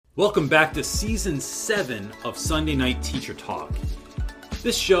Welcome back to Season 7 of Sunday Night Teacher Talk.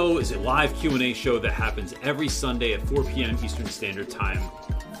 This show is a live Q&A show that happens every Sunday at 4 p.m. Eastern Standard Time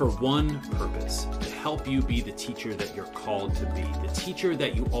for one purpose: to help you be the teacher that you're called to be, the teacher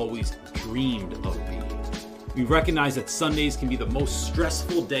that you always dreamed of being. We recognize that Sundays can be the most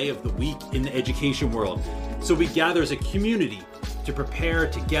stressful day of the week in the education world, so we gather as a community to prepare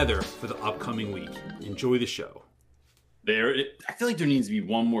together for the upcoming week. Enjoy the show. I feel like there needs to be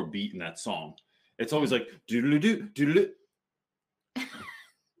one more beat in that song. It's always like doodle-doo, doodle-doo.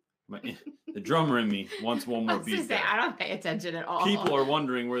 The drummer in me wants one more beat. I don't pay attention at all. People are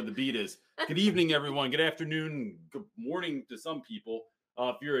wondering where the beat is. Good evening, everyone. Good afternoon. Good morning to some people.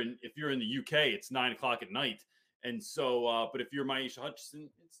 If you're in the UK, it's 9:00 at night. And so, but if you're Maisha Hutchison,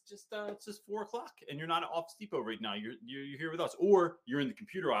 it's just 4:00, and you're not at Office Depot right now. You're here with us, or you're in the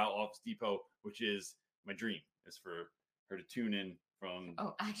computer aisle Office Depot, which is my dream. Is for her to tune in from.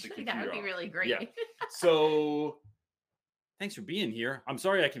 Oh, actually, that would be really great. Yeah. So, thanks for being here. I'm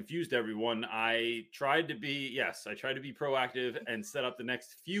sorry I confused everyone. I tried to be proactive and set up the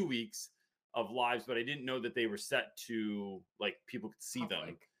next few weeks of lives, but I didn't know that they were set to like people could see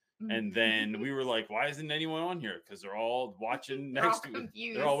them. And then we were like, why isn't anyone on here? Because they're all watching next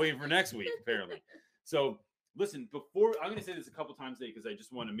week. They're all waiting for next week, apparently. So listen, I'm going to say this a couple times today because I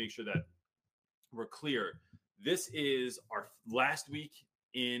just want to make sure that we're clear. This is our last week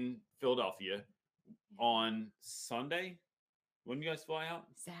in Philadelphia on Sunday. When do you guys fly out?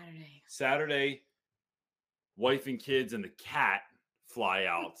 Saturday. Wife and kids and the cat fly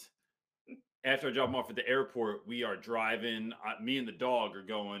out. After I drop them off at the airport, we are driving. Me and the dog are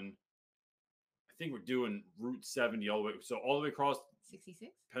going. I think we're doing Route 70 all the way across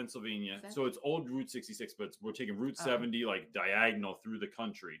 66 Pennsylvania. So it's old Route 66, but we're taking Route 70 like diagonal through the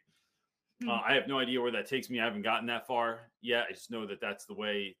country. I have no idea where that takes me. I haven't gotten that far yet. I just know that that's the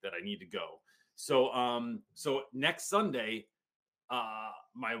way that I need to go. So, so next Sunday,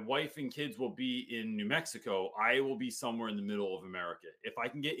 my wife and kids will be in New Mexico. I will be somewhere in the middle of America. If I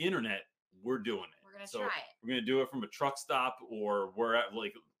can get internet, we're doing it. We're going to try it. We're going to do it from a truck stop, or we're at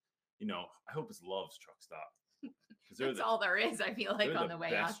I hope it's Love's truck stop. That's all there is. I feel like on the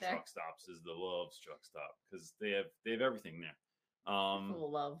way out there. Truck stops is the Love's truck stop because they have everything there. Full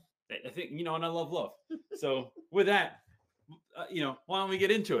of love. I think, and I love love. So with that, why don't we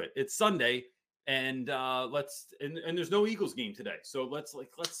get into it? It's Sunday, and and there's no Eagles game today. So let's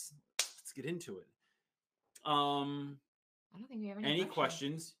get into it. I don't think we have any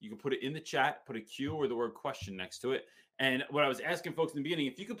questions. You can put it in the chat, put a Q or the word question next to it. And what I was asking folks in the beginning,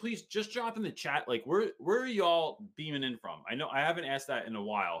 if you could please just drop in the chat, like where are y'all beaming in from? I know I haven't asked that in a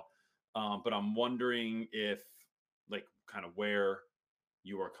while, but I'm wondering if like kind of where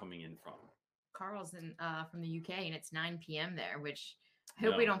you are coming in from. Carl's in from the UK, and it's 9 p.m. there, which I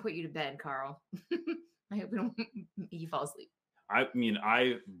hope we don't put you to bed, Carl. I hope you fall asleep. I mean,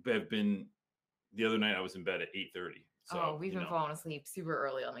 I have been the other night I was in bed at 8:30. So, we've been falling asleep super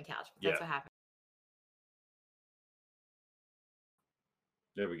early on the couch. But that's what happened.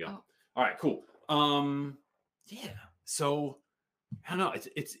 There we go. Oh. All right, cool. Yeah. So I don't know.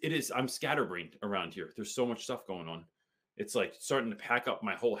 It is. I'm scatterbrained around here. There's so much stuff going on. It's like starting to pack up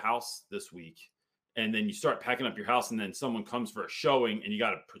my whole house this week. And then you start packing up your house, and then someone comes for a showing, and you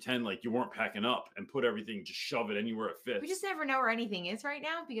got to pretend like you weren't packing up and put everything, just shove it anywhere it fits. We just never know where anything is right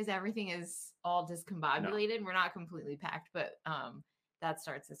now because everything is all discombobulated. No. We're not completely packed, but that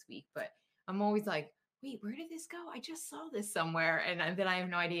starts this week. But I'm always like, wait, where did this go? I just saw this somewhere, and then I have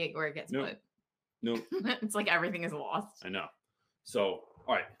no idea where it gets put. No. It's like everything is lost. I know. So,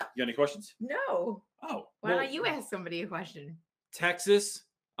 all right. You got any questions? No. Oh. Why don't you ask somebody a question? Texas.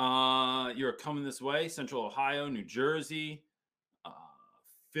 You're coming this way. Central Ohio, New Jersey,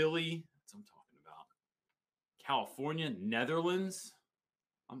 Philly. That's what I'm talking about. California, Netherlands.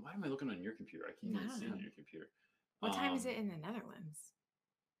 Why am I looking on your computer? I can't even see on your computer. What time is it in the Netherlands?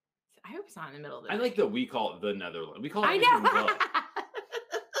 I hope it's not in the middle of the I day. like that we call it the Netherlands. We call it. I know.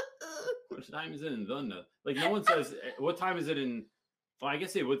 What time is it in the? Like no one says. What time is it in? Well, I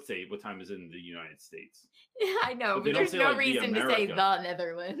guess they would say what time is it in the United States. Yeah, I know, but there's no reason to say the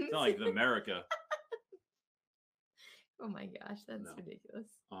Netherlands. It's not like the America. Oh my gosh, that's ridiculous.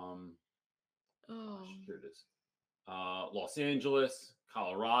 Here it is. Los Angeles,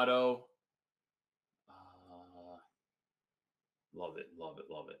 Colorado. Love it, love it,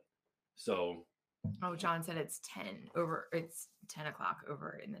 love it. So. Oh, John said it's 10 o'clock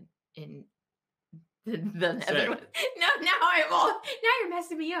over in the Netherlands. No, now you're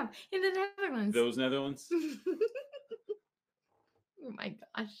messing me up. In the Netherlands. Those Netherlands? Oh my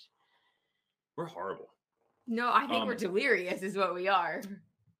gosh. We're horrible. No, I think we're delirious is what we are.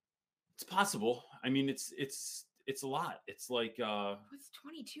 It's possible. I mean, it's a lot. It's like What's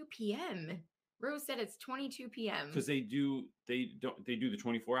 22 p.m.? Rose said it's 22 p.m. because they do the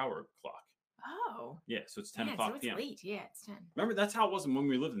 24-hour clock. Oh. Yeah, so it's 10 Yeah, o'clock so it's p.m. late. Yeah, it's 10. Remember, that's how it was when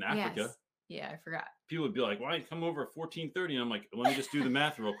we lived in Africa. Yes. Yeah, I forgot. People would be like, "Why come over at 14:30?" And I'm like, "Let me just do the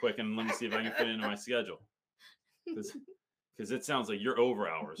math real quick and let me see if I can fit it into my schedule." Because it sounds like you're over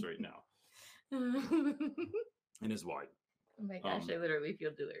hours right now. And is why. Oh my gosh, I literally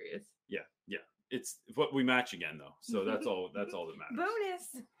feel delirious. Yeah. It's what we match again though. So that's all that matters.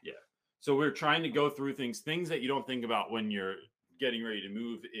 Bonus. Yeah. So we're trying to go through things that you don't think about when you're getting ready to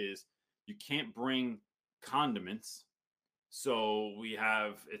move is you can't bring condiments. So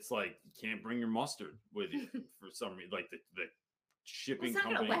it's like you can't bring your mustard with you for some reason, like the shipping it's not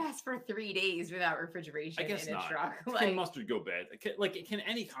company. gonna last for 3 days without refrigeration. I guess in not. A truck. Can mustard go bad? Can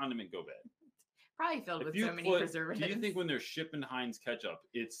any condiment go bad? Probably filled with so many preservatives. Do you think when they're shipping Heinz ketchup,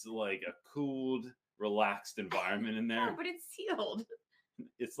 it's like a cooled, relaxed environment in there? No, but it's sealed.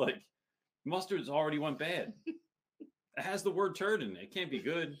 It's like mustard's already went bad. It has the word turd in it. It can't be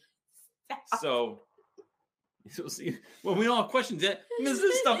good. So see, when we don't have questions yet, this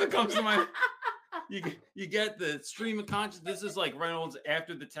is stuff that comes to my. You get the stream of consciousness. This is like Reynolds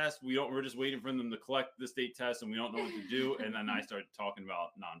after the test. We're just waiting for them to collect the state test, and we don't know what to do. And then I started talking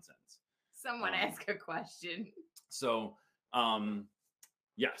about nonsense. Someone ask a question. So,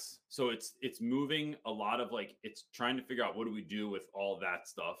 yes. So it's moving a lot of like it's trying to figure out what do we do with all that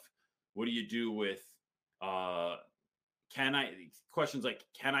stuff. What do you do with questions like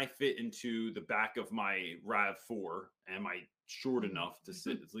can I fit into the back of my RAV4? Am I short enough to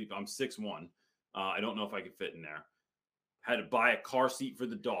sit and sleep? I'm 6'1". I don't know if I could fit in there. Had to buy a car seat for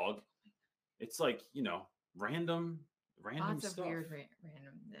the dog. It's like, random Lots stuff. of weird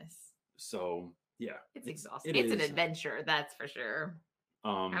randomness. So yeah, it's exhausting. It's an adventure, that's for sure.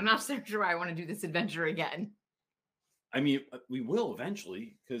 I'm not so sure I want to do this adventure again. I mean, we will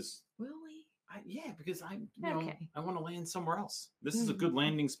eventually, because will we? Because I want to land somewhere else. This is a good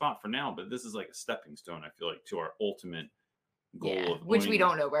landing spot for now, but this is like a stepping stone. I feel like to our ultimate goal, of which we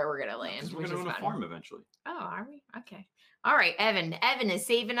don't know where we're gonna land. We're gonna own a farm eventually. Oh, are we? Okay. All right, Evan. Evan is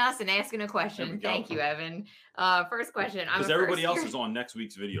saving us and asking a question. Thank you, Evan. First question. Because everybody else is on next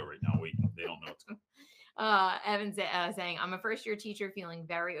week's video right now. Wait, they don't know what's going on. Evan's saying, I'm a first-year teacher feeling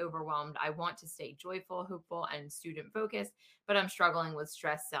very overwhelmed. I want to stay joyful, hopeful, and student-focused, but I'm struggling with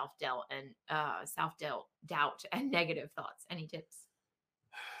stress, self-doubt, and negative thoughts. Any tips?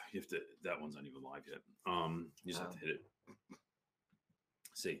 You have to. That one's not even live yet. You just have to hit it.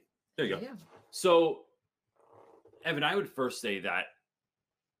 See, there you go. So, Evan, I would first say that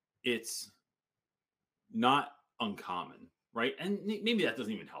it's not uncommon, right? And maybe that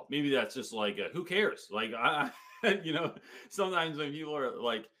doesn't even help. Maybe that's just like, who cares? Like, sometimes when people are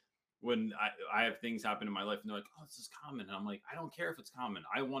like, when I have things happen in my life and they're like, oh, this is common. And I'm like, I don't care if it's common.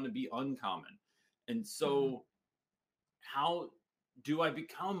 I want to be uncommon. And so how do I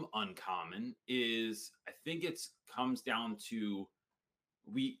become uncommon is I think comes down to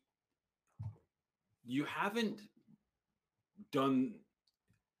you haven't done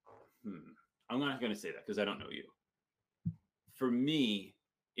I'm not going to say that because I don't know you. For me,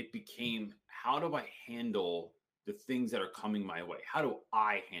 it became how do I handle the things that are coming my way? How do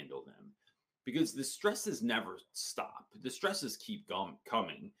I handle them? Because the stresses never stop. The stresses keep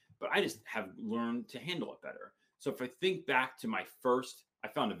coming, but I just have learned to handle it better. So if I think back to I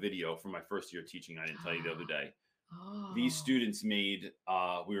found a video from my first year teaching. I didn't tell you the other day. These students made,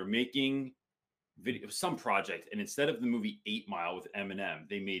 we were making video, some project, and instead of the movie 8 Mile with Eminem,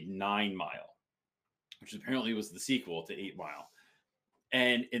 they made 9 Mile, which apparently was the sequel to 8 Mile.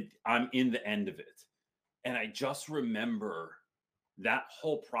 And I'm in the end of it. And I just remember that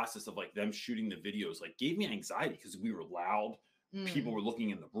whole process of like them shooting the videos, like gave me anxiety because we were loud. People were looking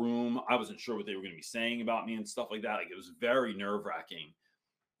in the room. I wasn't sure what they were going to be saying about me and stuff like that. Like it was very nerve-wracking.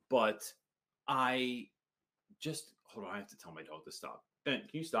 But I just, hold on, I have to tell my dog to stop. Ben,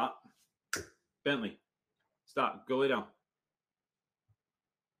 can you stop? Bentley, stop. Go lay down.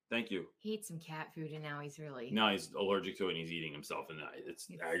 Thank you. He ate some cat food and now he's allergic to it and he's eating himself and it's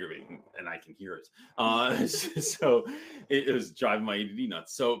aggravating and I can hear it. So it was driving my ADD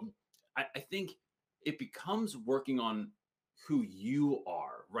nuts. So I think it becomes working on who you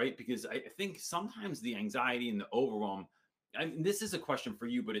are, right? Because I think sometimes the anxiety and the overwhelm, this is a question for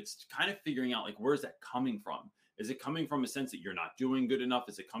you, but it's kind of figuring out like, where's that coming from? Is it coming from a sense that you're not doing good enough?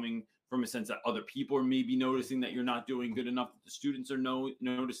 Is it coming from a sense that other people are maybe noticing that you're not doing good enough, that the students are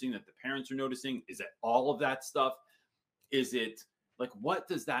noticing, that the parents are noticing? Is it all of that stuff? Is it like, what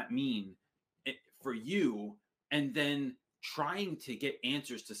does that mean for you? And then trying to get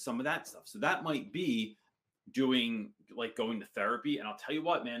answers to some of that stuff. So that might be doing like going to therapy. And I'll tell you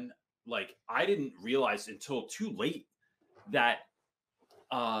what, man, like I didn't realize until too late that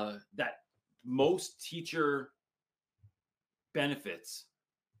that most teacher benefits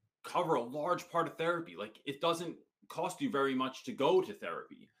cover a large part of therapy. Like it doesn't cost you very much to go to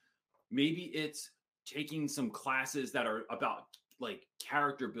therapy. Maybe it's taking some classes that are about like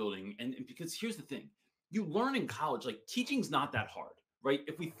character building. And because here's the thing, you learn in college, like teaching's not that hard, right?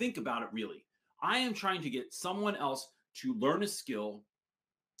 If we think about it really, I am trying to get someone else to learn a skill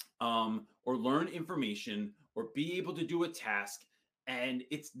or learn information or be able to do a task. And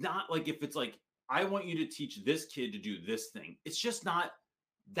it's not like if it's like, I want you to teach this kid to do this thing. It's just not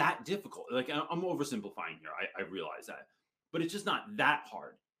that difficult. Like I'm oversimplifying here. I realize that, but it's just not that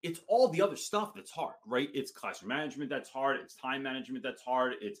hard. It's all the other stuff that's hard, right? It's classroom management that's hard. It's time management that's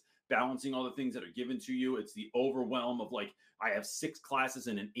hard. It's balancing all the things that are given to you. It's the overwhelm of like, I have 6 classes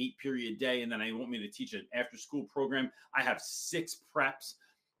in an 8-period day, and then I want me to teach an after-school program. I have 6 preps.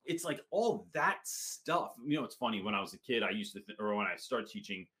 It's like all that stuff. You know, it's funny. When I was a kid, I used to, or when I started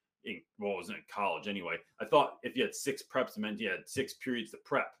teaching, well, I was in college anyway. I thought if you had 6 preps, it meant you had 6 periods to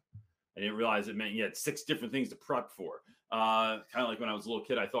prep. I didn't realize it meant you had 6 different things to prep for. Kind of like when I was a little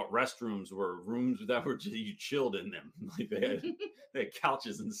kid, I thought restrooms were rooms that were just, you chilled in them. Like they had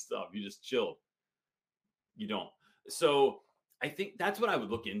couches and stuff. You just chilled. You don't. So I think that's what I would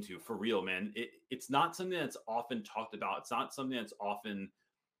look into for real, man. It's not something that's often talked about. It's not something that's often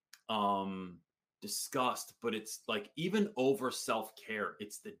discussed, but it's like even over self-care,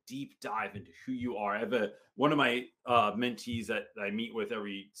 it's the deep dive into who you are. I have one of my mentees that I meet with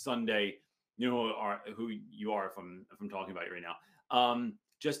every Sunday, you know, who you are if I'm talking about you right now,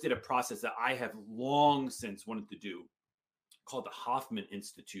 just did a process that I have long since wanted to do called the Hoffman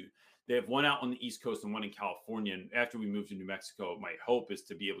Institute. They have one out on the East Coast and one in California. And after we move to New Mexico, my hope is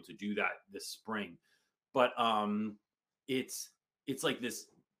to be able to do that this spring. But it's like this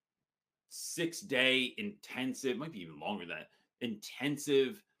 6-day intensive, might be even longer than that,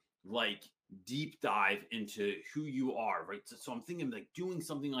 intensive, like deep dive into who you are, right? So I'm thinking like doing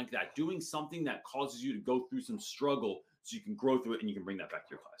something like that, doing something that causes you to go through some struggle so you can grow through it and you can bring that back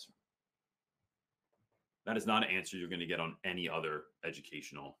to your classroom. That is not an answer you're going to get on any other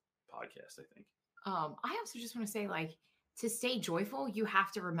educational podcast, I think. I also just want to say, like, to stay joyful, you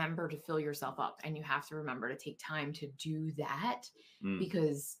have to remember to fill yourself up, and you have to remember to take time to do that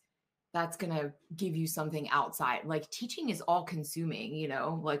because that's going to give you something outside. Like teaching is all consuming, you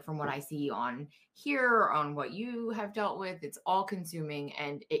know, like from what I see on here, on what you have dealt with, it's all consuming,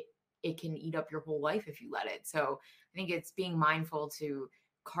 and it can eat up your whole life if you let it. So I think it's being mindful to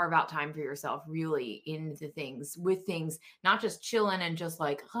carve out time for yourself really in the things, with things, not just chilling and just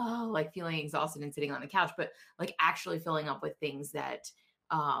like, oh, like feeling exhausted and sitting on the couch, but like actually filling up with things that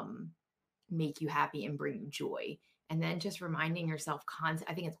make you happy and bring you joy. And then just reminding yourself,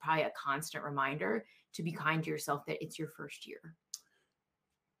 I think it's probably a constant reminder to be kind to yourself that it's your first year.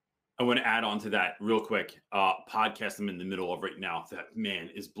 I want to add on to that real quick. Podcast I'm in the middle of right now that, man,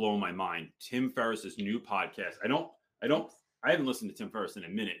 is blowing my mind. Tim Ferriss's new podcast. I haven't listened to Tim Ferriss in a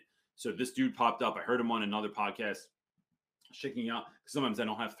minute. So this dude popped up. I heard him on another podcast, checking out. Sometimes I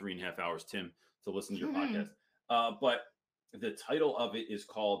don't have 3.5 hours, Tim, to listen to your podcast. But the title of it is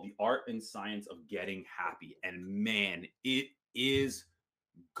called The Art and Science of Getting Happy. And man, it is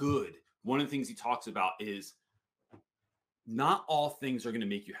good. One of the things he talks about is not all things are going to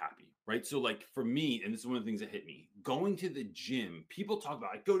make you happy, right? So like for me, and this is one of the things that hit me, going to the gym, people talk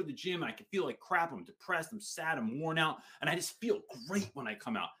about, I go to the gym, I can feel like crap. I'm depressed. I'm sad. I'm worn out. And I just feel great when I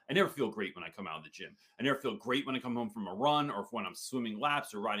come out. I never feel great when I come out of the gym. I never feel great when I come home from a run or when I'm swimming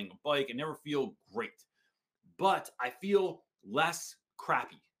laps or riding a bike. I never feel great, but I feel less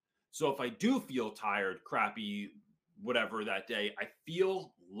crappy. So if I do feel tired, crappy, whatever that day, I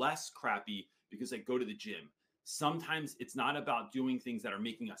feel less crappy because I go to the gym. Sometimes it's not about doing things that are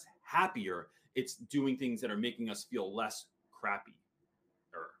making us happier. It's doing things that are making us feel less crappy.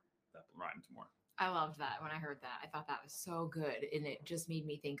 That rhymed more. I loved that. When I heard that, I thought that was so good. And it just made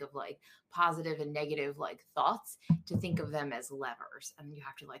me think of like positive and negative like thoughts, to think of them as levers. And you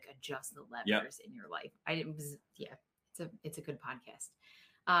have to like adjust the levers in your life. It's a good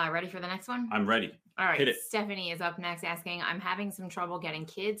podcast. Ready for the next one? I'm ready. All right. Hit it. Stephanie is up next asking, I'm having some trouble getting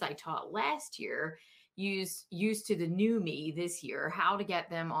kids I taught last year used to the new me this year. How to get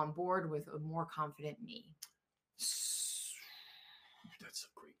them on board with a more confident me? That's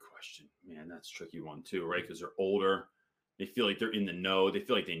a great question, man. That's a tricky one too, right? Because they're older. They feel like they're in the know. They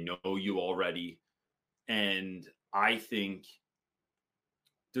feel like they know you already. And I think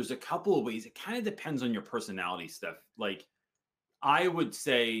there's a couple of ways. It kind of depends on your personality, Steph. Like I would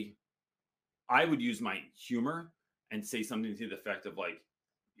say I would use my humor and say something to the effect of like,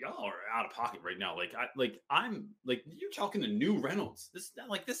 y'all are out of pocket right now. I'm like you're talking to new Reynolds. This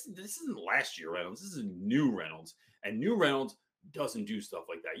isn't last year Reynolds. This is new Reynolds, and new Reynolds doesn't do stuff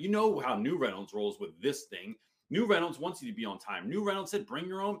like that. You know how new Reynolds rolls with this thing. New Reynolds wants you to be on time. New Reynolds said bring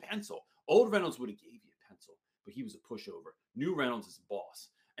your own pencil. Old Reynolds would have gave you a pencil, but he was a pushover. New Reynolds is a boss,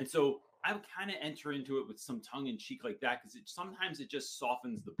 and so I would kind of enter into it with some tongue in cheek like that because sometimes it just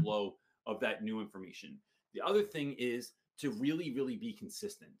softens the blow of that new information. The other thing is to really, really be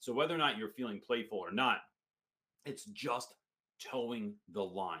consistent. So whether or not you're feeling playful or not, it's just towing the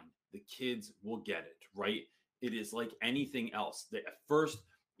line. The kids will get it, right? It is like anything else. At first,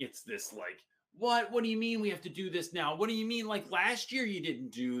 it's this like, what do you mean we have to do this now? What do you mean like last year you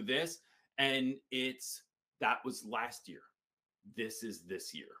didn't do this? And that was last year. This is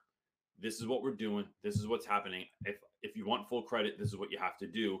this year. This is what we're doing. This is what's happening. If you want full credit, this is what you have to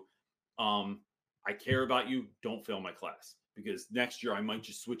do. I care about you. Don't fail my class because next year I might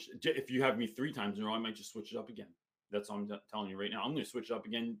just switch. If you have me 3 times in a row, I might just switch it up again. That's what I'm telling you right now. I'm going to switch it up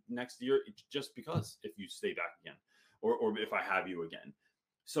again next year just because if you stay back again or if I have you again.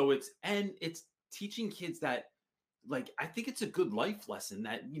 So it's teaching kids that, like, I think it's a good life lesson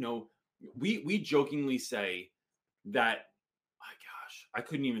that, we jokingly say that, my gosh, I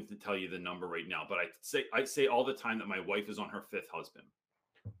couldn't even tell you the number right now, but I say all the time that my wife is on her 5th husband.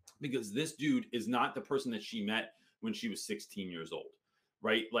 Because this dude is not the person that she met when she was 16 years old,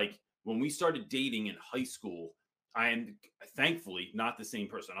 right? Like when we started dating in high school, I am thankfully not the same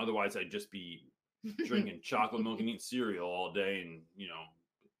person. Otherwise, I'd just be drinking chocolate milk and eating cereal all day and,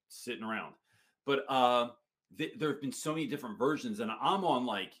 sitting around. But there have been so many different versions, and I'm on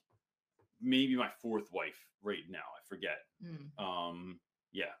like maybe my 4th wife right now. I forget.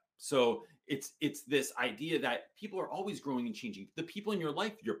 Yeah. So it's this idea that people are always growing and changing. The people in your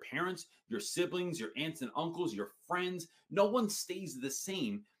life, your parents, your siblings, your aunts and uncles, your friends, no one stays the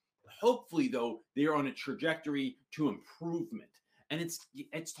same. Hopefully, though, they are on a trajectory to improvement. And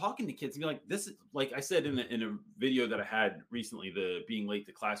it's talking to kids and be like, this is like I said in a video that I had recently, the being late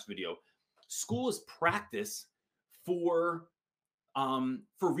to class video. School is practice for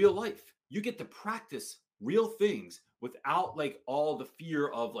real life. You get to practice real things without like all the fear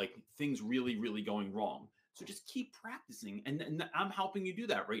of like things really, really going wrong. So just keep practicing. And I'm helping you do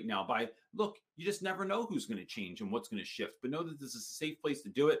that right now by, look, you just never know who's going to change and what's going to shift, but know that this is a safe place to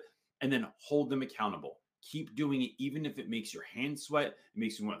do it and then hold them accountable. Keep doing it, even if it makes your hands sweat, it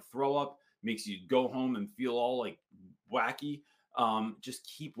makes you want to throw up, makes you go home and feel all like wacky. Just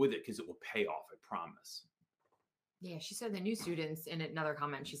keep with it because it will pay off, I promise. Yeah, she said the new students, in another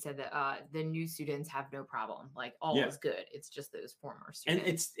comment, she said that the new students have no problem. Like all is good. It's just those former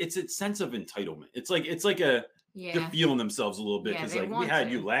students. And it's a sense of entitlement. It's like they're feeling themselves a little bit because like we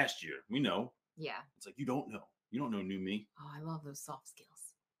had you last year. We know. Yeah. It's like you don't know. You don't know new me. Oh, I love those soft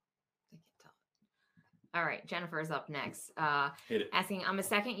skills. I can tell. All right, Jennifer is up next. Hit it. Asking, I'm a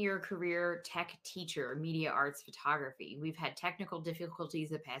 2nd-year career tech teacher, media arts photography. We've had technical difficulties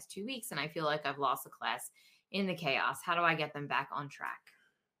the past 2 weeks, and I feel like I've lost the class in the chaos. How do I get them back on track?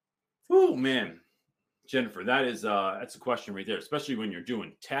 Oh man, Jennifer, that's a question right there, especially when you're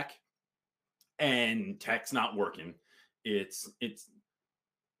doing tech and tech's not working. It's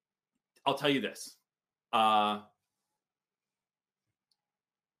I'll tell you this. Let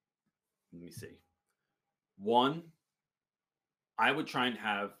me see. 1, I would try and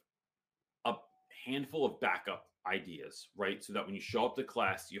have a handful of backup ideas, right? So that when you show up to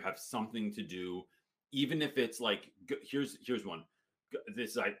class, you have something to do. Even if it's like, here's one.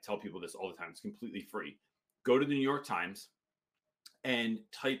 I tell people this all the time. It's completely free. Go to the New York Times and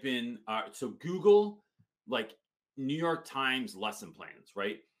type in, so Google like New York Times lesson plans,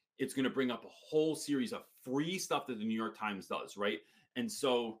 right? It's going to bring up a whole series of free stuff that the New York Times does, right? And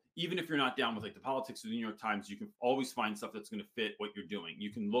so even if you're not down with like the politics of the New York Times, you can always find stuff that's going to fit what you're doing.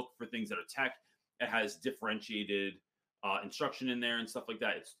 You can look for things that are tech. It has differentiated instruction in there and stuff like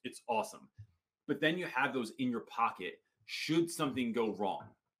that. It's awesome. But then you have those in your pocket should something go wrong.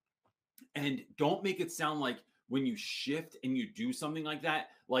 And don't make it sound like when you shift and you do something like that,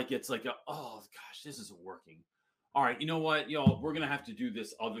 like it's like, oh gosh, this isn't working. All right, you know what, y'all, we're going to have to do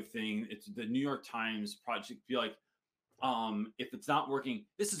this other thing. It's the New York Times project. Be like, if it's not working,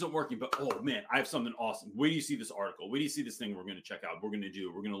 this isn't working, but oh man, I have something awesome. Where do you see this article? Where do you see this thing we're going to check out? We're going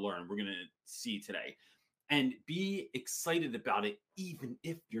to learn, we're going to see today. And be excited about it, even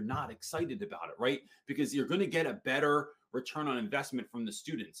if you're not excited about it, right? Because you're going to get a better return on investment from the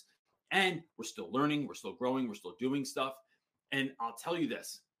students. And we're still learning, we're still growing, we're still doing stuff. And I'll tell you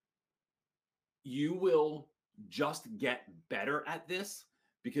this, you will just get better at this,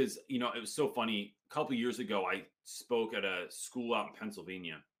 because it was so funny. A couple of years ago, I spoke at a school out in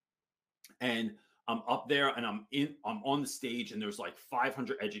Pennsylvania, and I'm up there and I'm on the stage, and there's like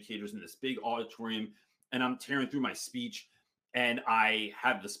 500 educators in this big auditorium, and I'm tearing through my speech, and I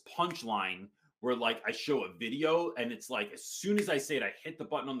have this punchline where like I show a video, and it's like as soon as I say it, I hit the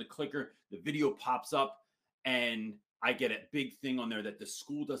button on the clicker, the video pops up, and I get a big thing on there that the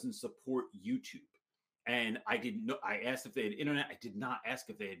school doesn't support YouTube. And I didn't know. I asked if they had internet. I did not ask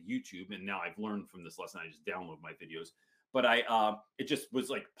if they had YouTube. And now I've learned from this lesson. I just download my videos. But it just was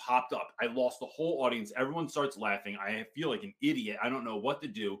like popped up. I lost the whole audience. Everyone starts laughing. I feel like an idiot. I don't know what to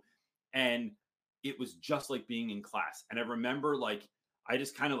do. And it was just like being in class. And I remember like, I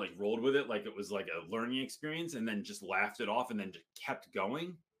just kind of like rolled with it. Like it was like a learning experience, and then just laughed it off, and then just kept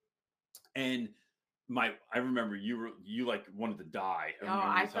going. And I remember you like wanted to die.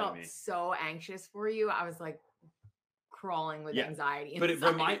 I felt so anxious for you. I was like crawling with anxiety. But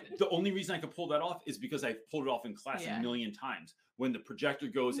the only reason I could pull that off is because I pulled it off in class a million times. When the projector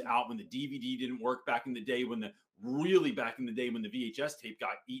goes out, when the DVD didn't work back in the day, when the VHS tape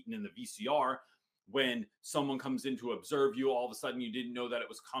got eaten in the VCR, when someone comes in to observe you, all of a sudden you didn't know that it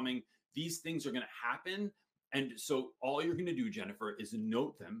was coming. These things are going to happen. And so all you're going to do, Jennifer, is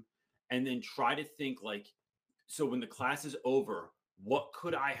note them, and then try to think like, so when the class is over, what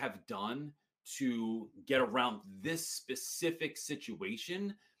could I have done to get around this specific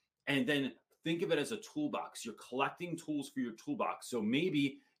situation? And then think of it as a toolbox. You're collecting tools for your toolbox. So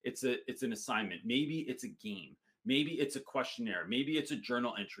maybe it's an assignment. Maybe it's a game. Maybe it's a questionnaire. Maybe it's a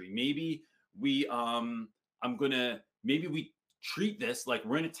journal entry. Maybe we treat this like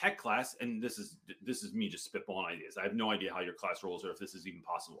we're in a tech class, and this is me just spitballing ideas. I have no idea how your class rolls or if this is even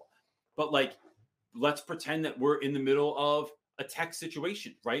possible. But like, let's pretend that we're in the middle of a tech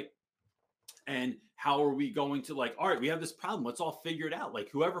situation, right? And how are we going to like, all right, we have this problem. Let's all figure it out. Like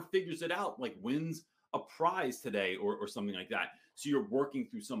whoever figures it out, like wins a prize today or something like that. So you're working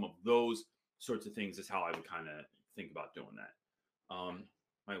through some of those sorts of things is how I would kind of think about doing that.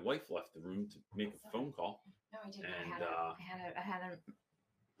 My wife left the room to make a phone call. No, I didn't. And, I had a.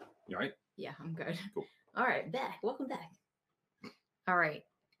 You all right? Yeah, I'm good. Cool. All right, welcome back. All right.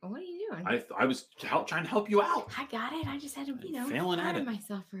 What are you doing? I was trying to help you out. I got it. I just had to, failing at it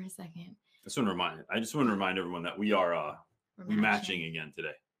myself for a second. I just want to remind everyone that we are matching again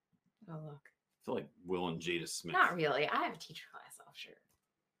today. Oh, look. I feel like Will and Jada Smith. Not really. I have a teacher class off, sure.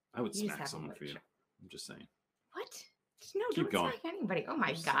 I would smack someone for you. I'm just saying. What? No, keep don't going. smack anybody. Oh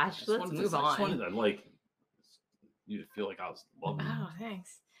my gosh. Let's move on. I just wanted to like you to feel like I was loving you. Oh,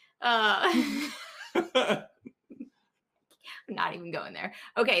 thanks. I'm not even going there.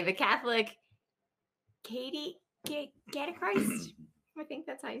 Okay, the Catholic Catechist, I think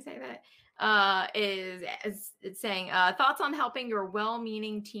that's how you say that, is saying thoughts on helping your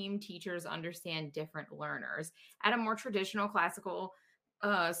well-meaning team teachers understand different learners at a more traditional classical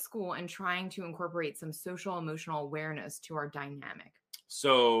school, and trying to incorporate some social emotional awareness to our dynamic.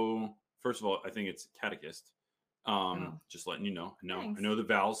 So first of all, I think it's catechist. Just letting you know. I know the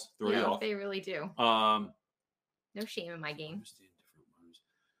vowels throw you off. They really do. No shame in my game.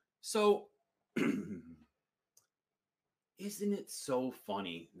 So, isn't it so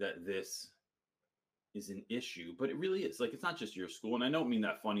funny that this is an issue? But it really is. Like, it's not just your school. And I don't mean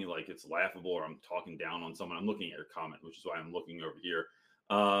that funny like it's laughable or I'm talking down on someone. I'm looking at your comment, which is why I'm looking over here.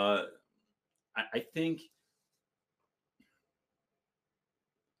 I think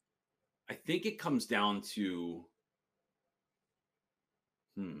it comes down to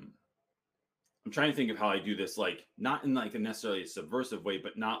I'm trying to think of how I do this, like not in like a necessarily a subversive way,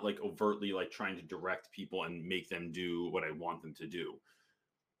 but not like overtly like trying to direct people and make them do what I want them to do.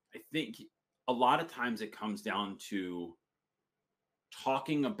 I think a lot of times it comes down to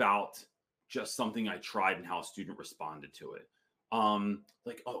talking about just something I tried and how a student responded to it.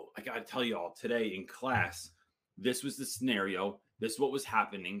 Like, oh, I got to tell you all today in class, this was the scenario, this is what was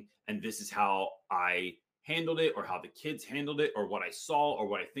happening, and this is how I handled it, or how the kids handled it, or what I saw, or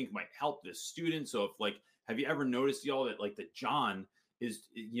what I think might help this student. So if like, have you ever noticed, y'all, that like that John is,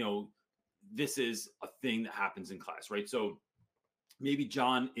 this is a thing that happens in class, right? So maybe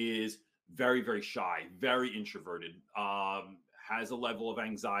John is very, very shy, very introverted, has a level of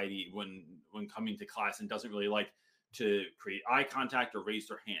anxiety when coming to class, and doesn't really like to create eye contact or raise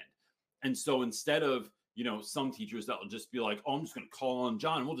their hand. And so instead of, some teachers that will just be like, oh, I'm just going to call on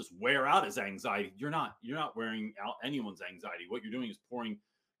John and we'll just wear out his anxiety. You're not wearing out anyone's anxiety. What you're doing is pouring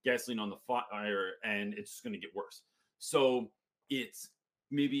gasoline on the fire, and it's just going to get worse. So it's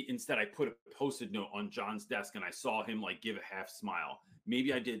maybe instead I put a Post-it note on John's desk and I saw him like give a half smile.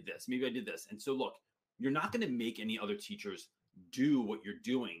 Maybe I did this. Maybe I did this. And so look, you're not going to make any other teachers do what you're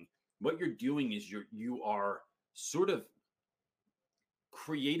doing. What you're doing is you are sort of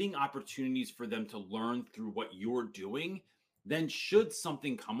creating opportunities for them to learn through what you're doing. Then should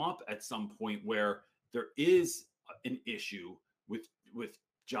something come up at some point where there is an issue with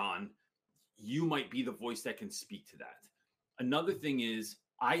John, you might be the voice that can speak to that. Another thing is,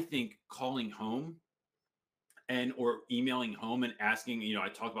 I think calling home and or emailing home and asking, I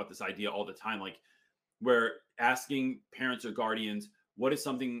talk about this idea all the time, like where asking parents or guardians, what is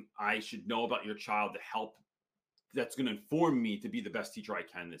something I should know about your child to help, that's going to inform me to be the best teacher I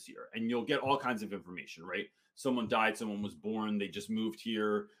can this year. And you'll get all kinds of information, right? Someone died, someone was born, they just moved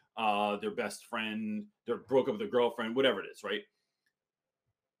here, their best friend, they broke up with their girlfriend, whatever it is, right?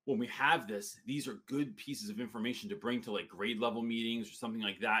 When we have this, these are good pieces of information to bring to like grade level meetings or something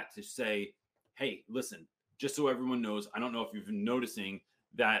like that, to say, hey, listen, just so everyone knows, I don't know if you've been noticing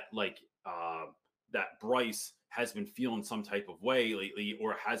that that Bryce has been feeling some type of way lately,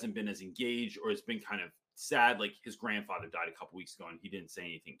 or hasn't been as engaged, or has been kind of sad. Like his grandfather died a couple weeks ago and he didn't say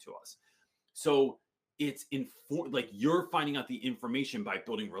anything to us. So it's like you're finding out the information by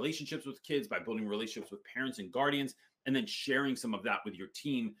building relationships with kids, by building relationships with parents and guardians, and then sharing some of that with your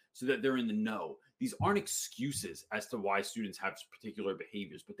team so that they're in the know. These aren't excuses as to why students have particular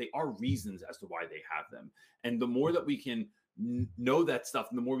behaviors, but they are reasons as to why they have them. And the more that we can know that stuff,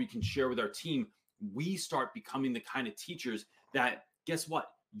 and the more we can share with our team, we start becoming the kind of teachers that, guess what?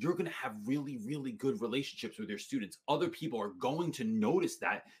 You're going to have really, really good relationships with your students. Other people are going to notice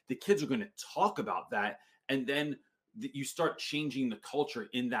that. The kids are going to talk about that. And then you start changing the culture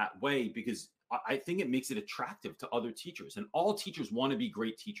in that way, because I think it makes it attractive to other teachers. And all teachers want to be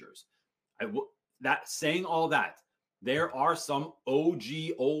great teachers. Saying all that, there are some OG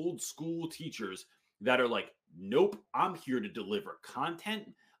old school teachers that are like, nope, I'm here to deliver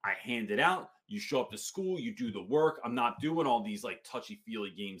content. I hand it out. You show up to school, you do the work. I'm not doing all these like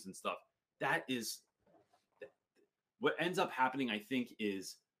touchy-feely games and stuff. That is what ends up happening, I think,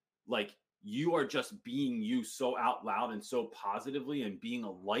 is like you are just being you so out loud and so positively and being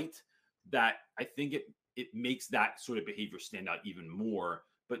a light, that I think it makes that sort of behavior stand out even more.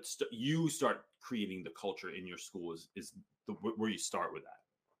 But you start creating the culture in your school is where you start with that.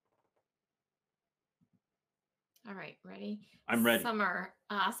 All right, ready? I'm ready.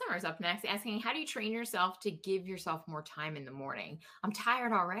 Summer's up next, asking, how do you train yourself to give yourself more time in the morning? I'm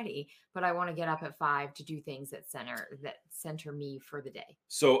tired already, but I want to get up at 5 to do things that center me for the day.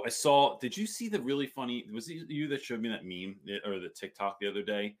 So did you see the really funny, was it you that showed me that meme or the TikTok the other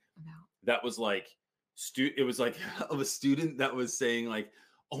day? That was like, it was like of a student that was saying like,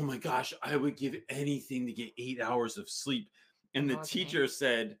 oh my gosh, I would give anything to get 8 hours of sleep. And the teacher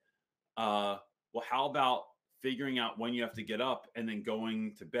said, well, how about figuring out when you have to get up and then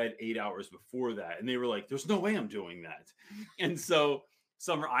going to bed 8 hours before that? And they were like, there's no way I'm doing that. And so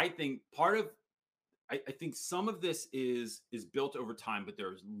Summer, I think I think some of this is built over time, but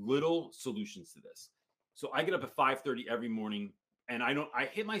there's little solutions to this. So I get up at 5:30 every morning, and I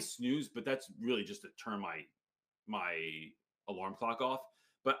hit my snooze, but that's really just to turn my alarm clock off.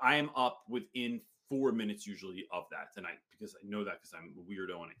 But I am up within 4 minutes usually of that. And because I know that because I'm a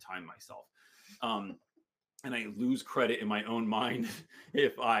weirdo and I time myself. And I lose credit in my own mind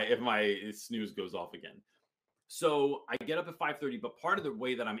if my snooze goes off again. So I get up at 5:30, but part of the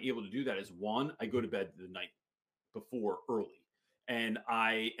way that I'm able to do that is, one, I go to bed the night before early, and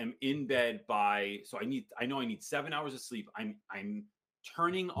I am in bed so I know I need 7 hours of sleep. I'm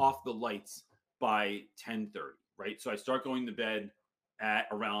turning off the lights by 10:30, right? So I start going to bed at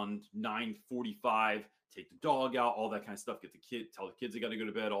around 9:45, take the dog out, all that kind of stuff, tell the kids they got to go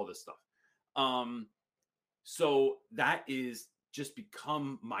to bed, all this stuff. So that is just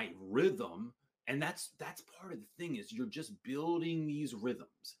become my rhythm. And that's part of the thing, is you're just building these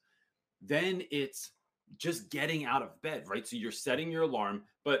rhythms. Then it's just getting out of bed, right? So you're setting your alarm,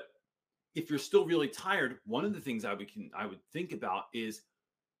 but if you're still really tired, one of the things I would think about is,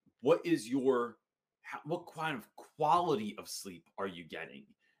 what kind of quality of sleep are you getting?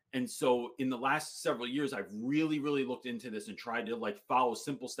 And so in the last several years, I've really, really looked into this and tried to like follow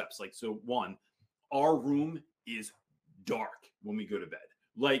simple steps. Like, so one, our room is dark when we go to bed.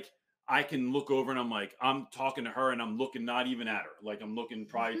 Like, I can look over and I'm talking to her and I'm looking not even at her. Like, I'm looking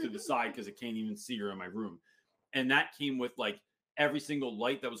probably to the side because I can't even see her in my room. And that came with like every single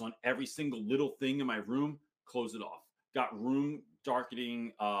light that was on every single little thing in my room, close it off. Got room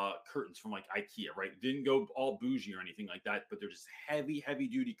darkening curtains from like IKEA, right? Didn't go all bougie or anything like that, but they're just heavy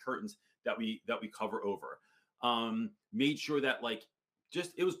duty curtains that we cover over. Made sure that like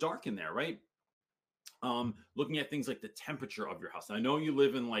just it was dark in there, right? Looking at things like the temperature of your house. And I know you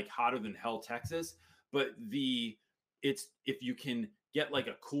live in like hotter than hell, Texas, but it's if you can get like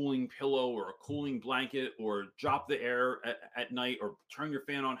a cooling pillow or a cooling blanket or drop the air at night or turn your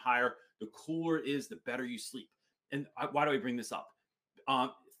fan on higher, the cooler it is, the better you sleep. And why do I bring this up?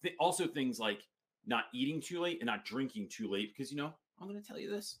 Also things like not eating too late and not drinking too late, because I'm going to tell you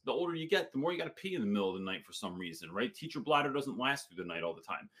this: the older you get, the more you got to pee in the middle of the night for some reason, right? Teacher bladder doesn't last through the night all the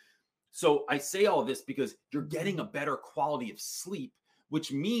time. So I say all this because you're getting a better quality of sleep,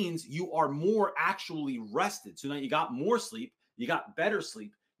 which means you are more actually rested. So now you got more sleep, you got better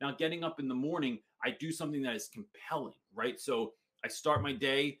sleep. Now getting up in the morning, I do something that is compelling, right? So I start my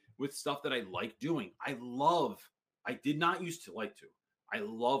day with stuff that I like doing. I did not used to like to. I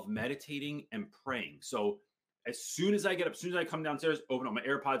love meditating and praying. So as soon as I get up, as soon as I come downstairs, open up my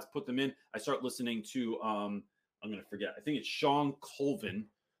AirPods, put them in, I start listening to, I'm going to forget. I think it's Sean Colvin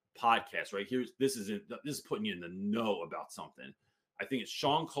podcast right here. This is putting you in the know about something. I think it's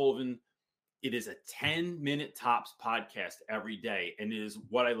Sean Colvin. It is a 10-minute tops podcast every day, and it is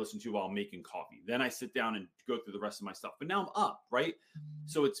what I listen to while making coffee. Then I sit down and go through the rest of my stuff. But now I'm up, right?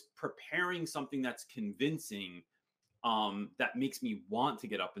 So it's preparing something that's convincing, that makes me want to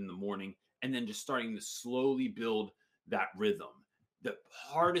get up in the morning, and then just starting to slowly build that rhythm. The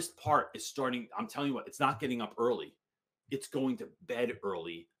hardest part is starting. I'm telling you what, it's not getting up early. It's going to bed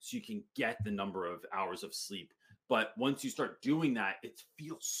early so you can get the number of hours of sleep. But once you start doing that, it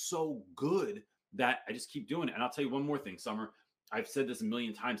feels so good that I just keep doing it. And I'll tell you one more thing, Summer. I've said this a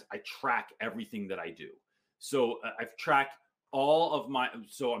million times. I track everything that I do. So I've tracked all of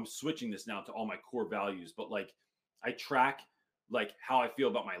so I'm switching this now to all my core values, but like I track like how I feel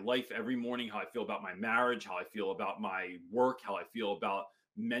about my life every morning, how I feel about my marriage, how I feel about my work, how I feel about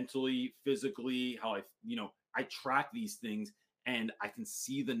mentally, physically, how I track these things, and I can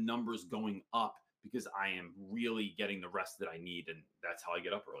see the numbers going up because I am really getting the rest that I need. And that's how I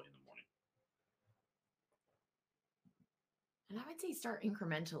get up early in the morning. And I would say start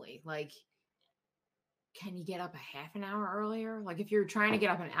incrementally. Like, can you get up a half an hour earlier? Like if you're trying to get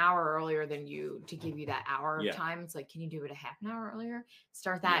up an hour earlier than you to give you that hour of time, it's like, can you do it a half an hour earlier?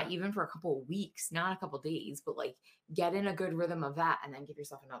 Start that even for a couple of weeks, not a couple of days, but like get in a good rhythm of that and then give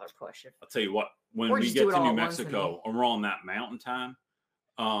yourself another push. I'll tell you what, when we get to New Mexico and we're on that mountain time,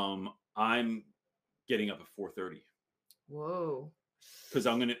 I'm getting up at 4:30. Whoa. Because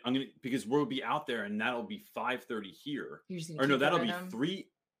because we'll be out there and that'll be 5:30 here. Or no, that'll be 3.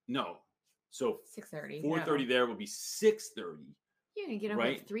 No. So 6:30. 4:30 there will be 6:30. You gonna get up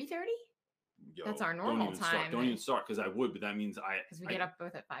at 3:30? That's our normal time. Don't even start because I would, but that means because we get up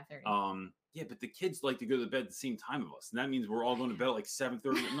both at 5:30. Yeah, but the kids like to go to bed at the same time of us, and that means we're all going to bed at like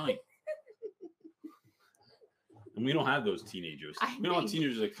 7:30 at night. And we don't have those teenagers. We don't have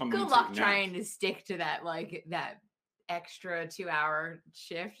teenagers that come. Good luck trying to stick to that that extra 2-hour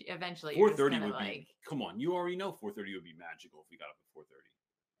shift. Eventually, 4:30 would be. Come on, you already know 4:30 would be magical if we got up at 4:30.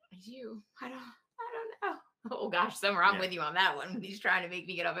 I do. I don't know. Oh gosh, Summer, I'm with you on that one. He's trying to make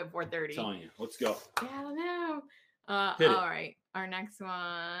me get up at 4:30. I'm telling you, let's go. Yeah, I don't know. All right, our next one.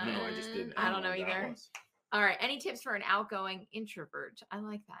 I don't know. I just didn't. I don't know either. All right. Any tips for an outgoing introvert? I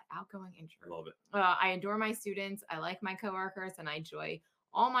like that. Outgoing introvert. Love it. I adore my students. I like my coworkers, and I enjoy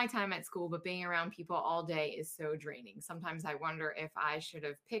all my time at school. But being around people all day is so draining. Sometimes I wonder if I should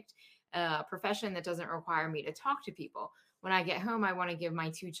have picked a profession that doesn't require me to talk to people. When I get home, I want to give my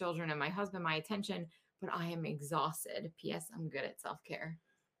 2 children and my husband my attention, but I am exhausted. P.S. I'm good at self-care.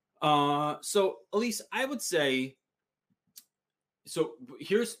 So Elise, I would say, so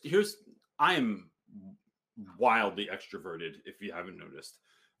here's, I am wildly extroverted, if you haven't noticed.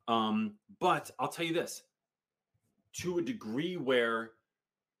 But I'll tell you this, to a degree where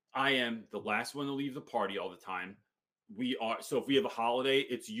I am the last one to leave the party all the time. So if we have a holiday,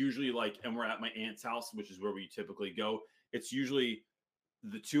 it's usually like, and we're at my aunt's house, which is where we typically go. It's usually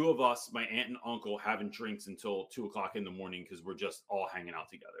the 2 of us, my aunt and uncle, having drinks until 2:00 in the morning because we're just all hanging out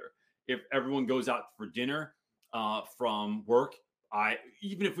together. If everyone goes out for dinner from work,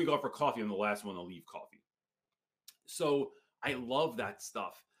 even if we go out for coffee, I'm the last one to leave coffee. So I love that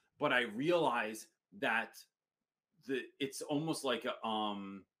stuff, but I realize that it's almost like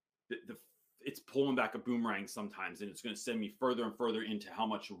it's pulling back a boomerang sometimes, and it's going to send me further and further into how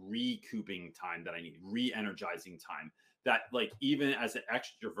much recouping time that I need, re-energizing time. That like even as an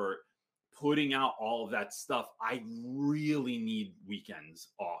extrovert, putting out all of that stuff, I really need weekends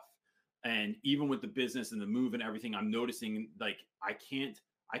off. And even with the business and the move and everything, I'm noticing like I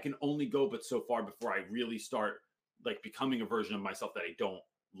can only go but so far before I really start like becoming a version of myself that I don't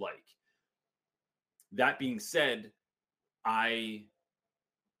like. That being said, I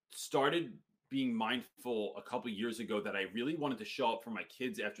started being mindful a couple years ago that I really wanted to show up for my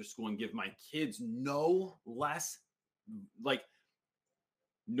kids after school and give my kids like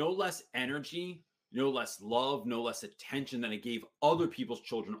no less energy, no less love, no less attention than I gave other people's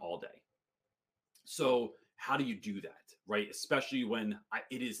children all day. So how do you do that, right? Especially when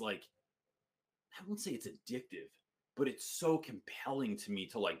it is like, I won't say it's addictive, but it's so compelling to me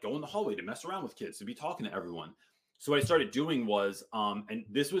to like go in the hallway, to mess around with kids, to be talking to everyone. So what I started doing was, and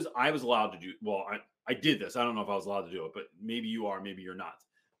this was, I was allowed to do, well, I did this. I don't know if I was allowed to do it, but maybe you are, maybe you're not.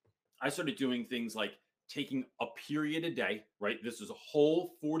 I started doing things like taking a period a day, right? This is a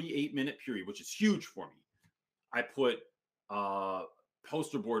whole 48-minute period, which is huge for me. I put a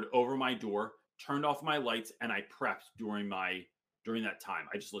poster board over my door, turned off my lights, and I prepped during that time.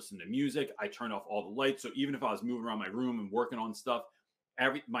 I just listened to music. I turned off all the lights. So even if I was moving around my room and working on stuff,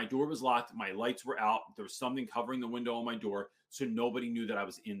 my door was locked. My lights were out. There was something covering the window on my door. So nobody knew that I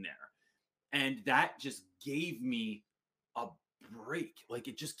was in there. And that just gave me a break. Like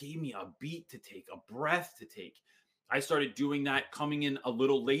it just gave me a beat to take, a breath to take. I started doing that, coming in a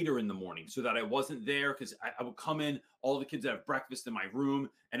little later in the morning so that I wasn't there, because I would come in, all the kids have breakfast in my room,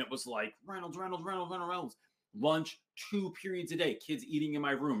 and it was like Reynolds. Lunch, 2 periods a day, kids eating in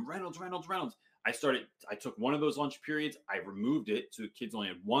my room, Reynolds. I took one of those lunch periods, I removed it, so kids only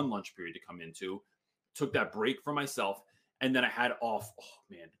had one lunch period to come into, took that break for myself, and then I had off, oh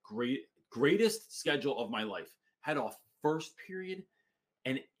man, greatest schedule of my life. Had off first period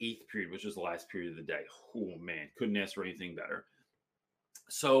and 8th period, which was the last period of the day. Oh man, couldn't ask for anything better.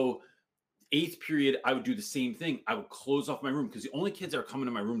 So 8th period, I would do the same thing. I would close off my room, because the only kids that are coming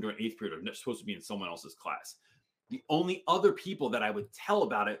to my room during 8th period are supposed to be in someone else's class. The only other people that I would tell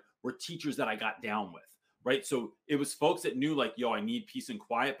about it were teachers that I got down with, right? So it was folks that knew like, yo, I need peace and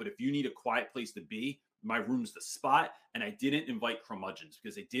quiet, but if you need a quiet place to be, my room's the spot. And I didn't invite curmudgeons,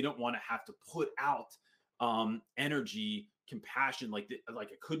 because I didn't want to have to put out energy, compassion, like I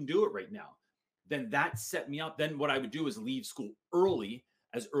couldn't do it right now. Then that set me up. Then what I would do is leave school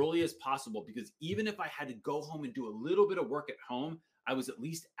as early as possible, because even if I had to go home and do a little bit of work at home, I was at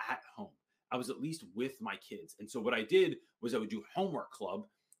least at home. I was at least with my kids. And so what I did was I would do homework club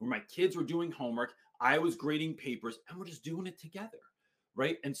where my kids were doing homework. I was grading papers, and we're just doing it together,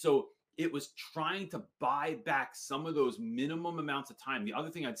 right? And so it was trying to buy back some of those minimum amounts of time. The other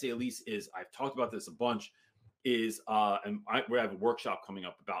thing I'd say, Elise, is I've talked about this a bunch, is, we have a workshop coming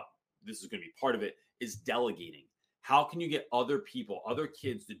up about, this is going to be part of it, is delegating. How can you get other people, other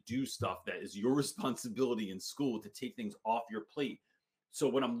kids to do stuff that is your responsibility in school, to take things off your plate? So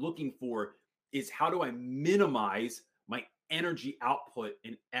what I'm looking for is, how do I minimize my energy output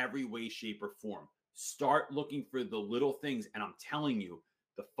in every way, shape, or form? Start looking for the little things. And I'm telling you,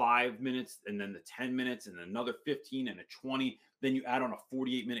 the 5 minutes, and then the 10 minutes, and another 15 and a 20, then you add on a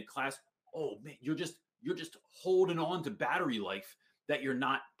 48-minute class. Oh man, you're just holding on to battery life that you're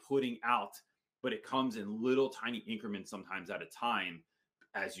not putting out, but it comes in little tiny increments, sometimes at a time,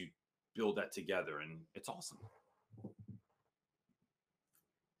 as you build that together. And it's awesome.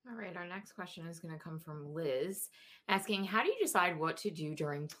 All right, our next question is going to come from Liz, asking, how do you decide what to do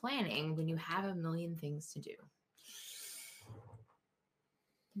during planning when you have a million things to do?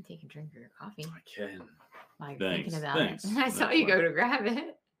 You can take a drink of your coffee. I can. While you're thinking about it. I saw you go to grab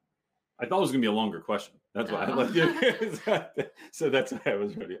it. I thought it was going to be a longer question. That's why I left it. So that's why I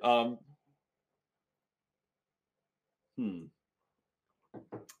was ready.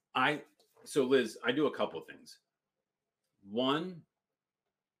 So Liz, I do a couple of things. One,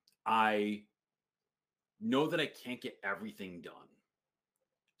 I know that I can't get everything done.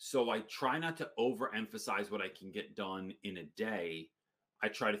 So I try not to overemphasize what I can get done in a day. I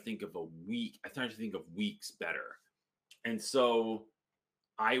try to think of a week. I try to think of weeks better. And so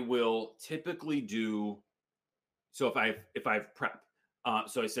I will typically do, so if I've prep,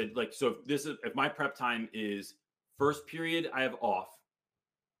 so I said, like, so if my prep time is first period, I have off,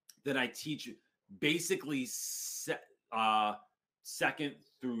 then I teach basically second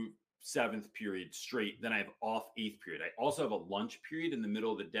through 7th period straight. Then I have off 8th period. I also have a lunch period in the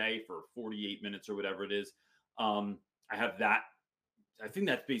middle of the day for 48 minutes or whatever it is. I have that. I think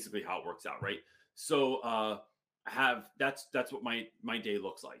that's basically how it works out, right? So that's what my day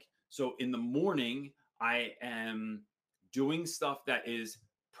looks like. So in the morning, I am doing stuff that is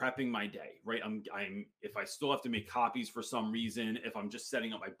prepping my day, right? I'm if I still have to make copies for some reason, if I'm just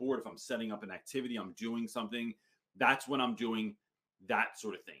setting up my board, if I'm setting up an activity, I'm doing something, that's when I'm doing that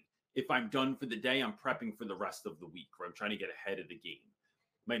sort of thing. If I'm done for the day, I'm prepping for the rest of the week, where I'm trying to get ahead of the game.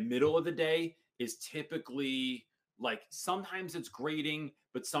 My middle of the day is typically like, sometimes it's grading,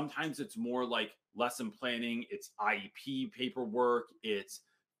 but sometimes it's more like lesson planning. It's IEP paperwork. It's,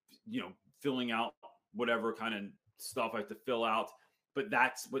 filling out whatever kind of stuff I have to fill out. But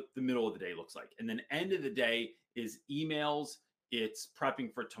that's what the middle of the day looks like. And then end of the day is emails, it's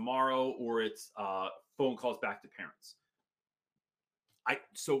prepping for tomorrow, or it's phone calls back to parents.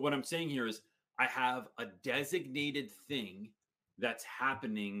 So what I'm saying here is I have a designated thing that's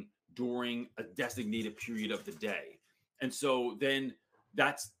happening during a designated period of the day. And so then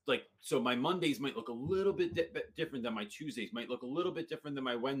that's like, so my Mondays might look a little bit different than my Tuesdays, might look a little bit different than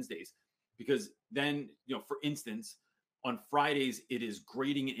my Wednesdays, because then, for instance, on Fridays, it is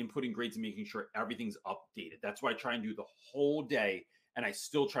grading and inputting grades and making sure everything's updated. That's why I try and do the whole day, and I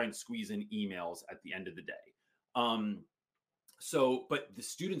still try and squeeze in emails at the end of the day. But the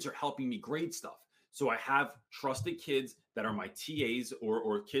students are helping me grade stuff. So I have trusted kids that are my TAs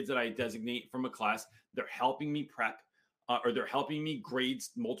or kids that I designate from a class. They're helping me prep, or they're helping me grade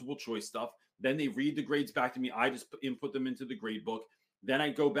multiple choice stuff. Then they read the grades back to me. I just input them into the grade book. Then I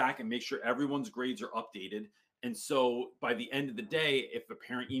go back and make sure everyone's grades are updated. And so by the end of the day, if a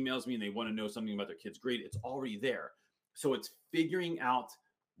parent emails me and they want to know something about their kid's grade, it's already there. So it's figuring out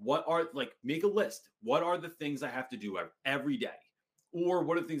make a list. What are the things I have to do every day? Or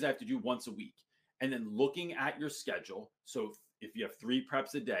what are the things I have to do once a week? And then looking at your schedule. So if you have 3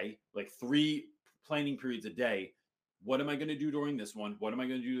 preps a day, like 3 planning periods a day, what am I going to do during this one? What am I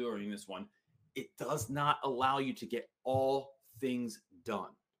going to do during this one? It does not allow you to get all things done.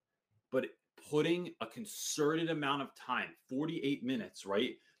 But putting a concerted amount of time, 48 minutes,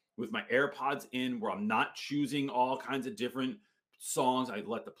 right, with my AirPods in, where I'm not choosing all kinds of different songs. I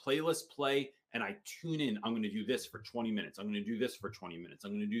let the playlist play and I tune in. I'm going to do this for 20 minutes. I'm going to do this for 20 minutes.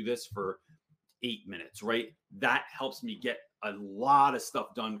 I'm going to do this for 8 minutes, right? That helps me get a lot of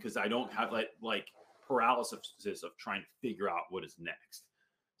stuff done, because I don't have like paralysis of trying to figure out what is next.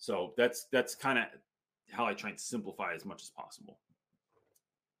 So that's kind of how I try and simplify as much as possible.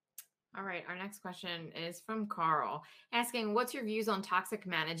 All right. Our next question is from Carl, asking, what's your views on toxic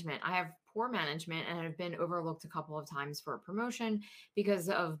management? I have poor management and have been overlooked a couple of times for a promotion because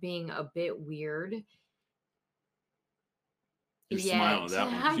of being a bit weird. You're smiling at that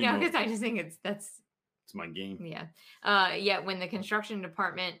one. I know, because I just think it's my game. Yeah. When the construction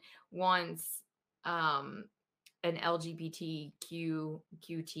department wants an LGBTQ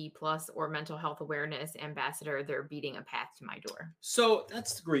QT plus or mental health awareness ambassador, they're beating a path to my door. So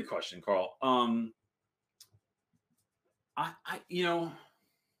that's a great question, Carl.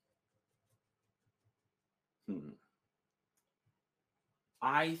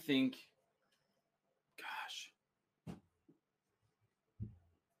 I think, gosh,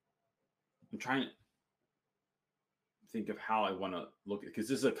 I'm trying to think of how I want to look at it, because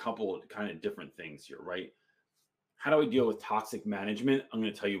there's a couple of kind of different things here, right? How do I deal with toxic management? I'm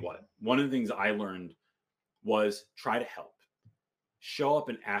going to tell you what. One of the things I learned was try to help. Show up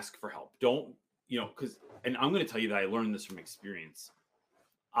and ask for help. Don't, and I'm going to tell you that I learned this from experience.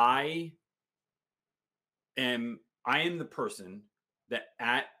 I am the person that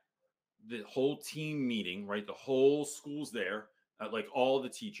at the whole team meeting, right? The whole school's there, like all the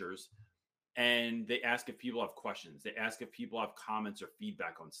teachers, and they ask if people have questions. They ask if people have comments or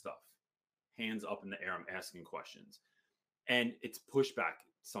feedback on stuff. Hands up in the air, I'm asking questions. And it's pushback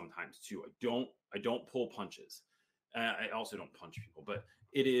sometimes too. I don't pull punches. I also don't punch people, but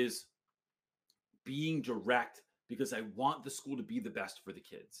it is being direct, because I want the school to be the best for the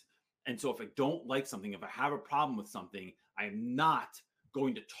kids. And so if I don't like something, if I have a problem with something, I'm not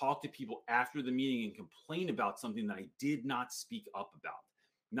going to talk to people after the meeting and complain about something that I did not speak up about.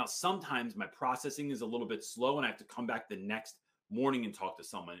 Now, sometimes my processing is a little bit slow and I have to come back the next morning and talk to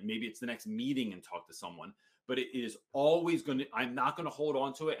someone. Maybe it's the next meeting and talk to someone, but it is always I'm not going to hold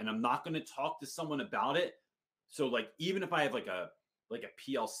on to it, and I'm not going to talk to someone about it. So like, even if I have like a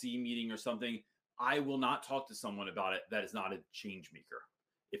PLC meeting or something, I will not talk to someone about it that is not a change maker.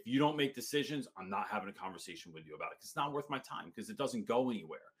 If you don't make decisions, I'm not having a conversation with you about it. It's not worth my time, because it doesn't go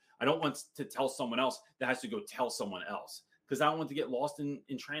anywhere. I don't want to tell someone else that has to go tell someone else, because I don't want to get lost in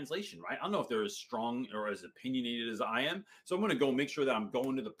translation, right? I don't know if they're as strong or as opinionated as I am. So I'm going to go make sure that I'm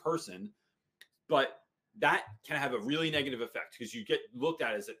going to the person. But that can have a really negative effect, because you get looked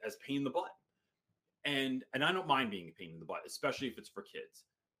at as pain in the butt. And I don't mind being a pain in the butt, especially if it's for kids.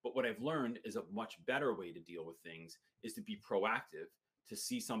 But what I've learned is a much better way to deal with things is to be proactive, to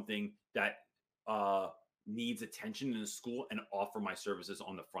see something that needs attention in the school and offer my services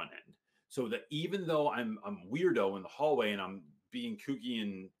on the front end. So that even though I'm weirdo in the hallway and I'm being kooky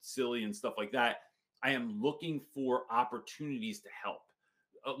and silly and stuff like that, I am looking for opportunities to help,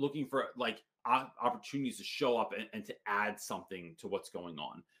 looking for like opportunities to show up and to add something to what's going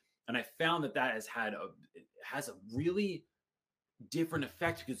on. And I found that has a really different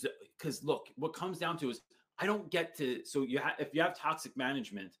effect because look, what comes down to is I don't get to. So if you have toxic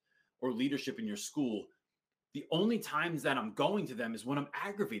management or leadership in your school, the only times that I'm going to them is when I'm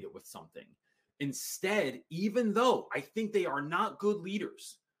aggravated with something. Instead, even though I think they are not good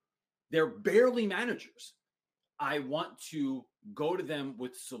leaders, they're barely managers, I want to go to them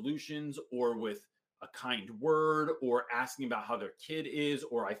with solutions or with a kind word or asking about how their kid is,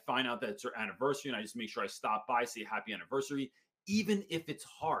 or I find out that it's their anniversary and I just make sure I stop by, say happy anniversary, even if it's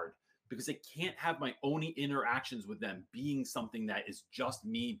hard, because I can't have my own interactions with them being something that is just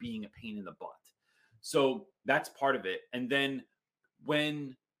me being a pain in the butt. So that's part of it. And then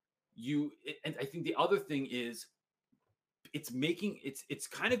when and I think the other thing is it's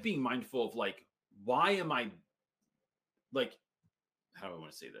kind of being mindful of like, why am I like, how do I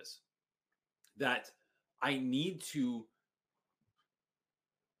want to say this? That I need to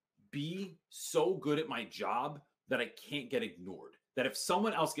be so good at my job that I can't get ignored. That if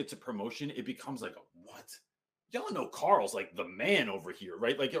someone else gets a promotion, it becomes like, what? Y'all know Carl's like the man over here,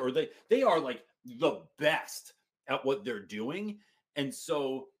 right? Like, or they are like the best at what they're doing. And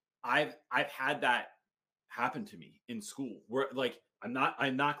so I've had that happen to me in school where like I'm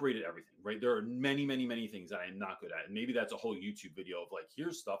not great at everything, right? There are many, many, many things that I'm not good at. And maybe that's a whole YouTube video of like,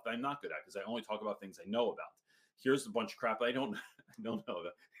 here's stuff that I'm not good at because I only talk about things I know about. Here's a bunch of crap I don't know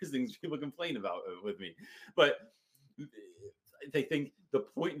about. Here's things people complain about with me. But I think the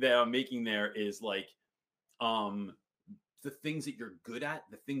point that I'm making there is like, the things that you're good at,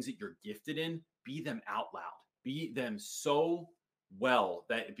 the things that you're gifted in, be them out loud, be them so well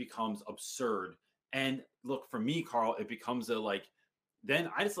that it becomes absurd. And look, for me, Carl, it becomes a like, then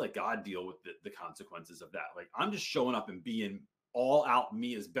I just let God deal with the consequences of that. Like, I'm just showing up and being all out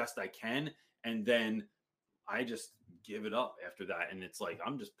me as best I can. And then I just give it up after that. And it's like,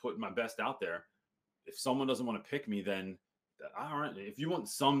 I'm just putting my best out there. If someone doesn't want to pick me, then all right. If you want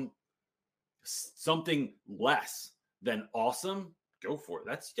something less than awesome, go for it.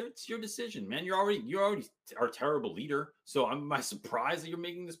 That's your decision, man. You already are a terrible leader. So am I surprised that you're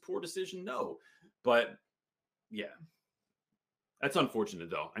making this poor decision? No. But yeah, that's unfortunate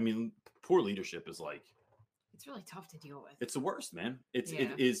though. I mean, poor leadership is like, it's really tough to deal with. It's the worst, man. It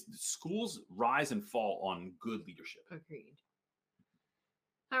is. Schools rise and fall on good leadership. Agreed.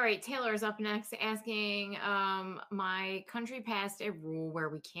 All right, Taylor's up next asking, my country passed a rule where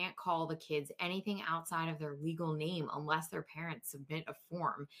we can't call the kids anything outside of their legal name unless their parents submit a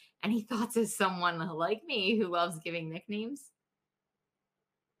form. Any thoughts as someone like me who loves giving nicknames?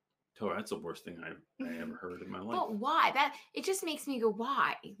 Oh, that's the worst thing I ever heard in my life. But why? It just makes me go,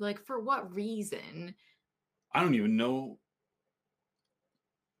 why? Like, for what reason? I don't even know.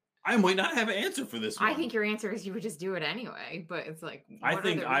 I might not have an answer for this one. I think your answer is you would just do it anyway, but it's like, I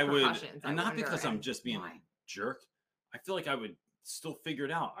think I would, and not because I'm just being a jerk. I feel like I would still figure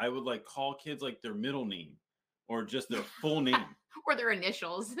it out. I would like call kids like their middle name or just their full name or their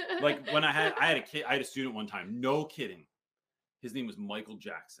initials. Like when I had a student one time, no kidding. His name was Michael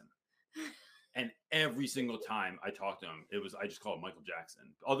Jackson. And every single time I talked to him, I just called him Michael Jackson.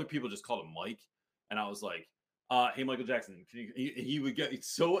 Other people just called him Mike. And I was like, hey, Michael Jackson, he would get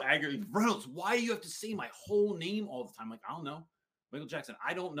so aggravated. Reynolds, why do you have to say my whole name all the time? I'm like, I don't know. Michael Jackson,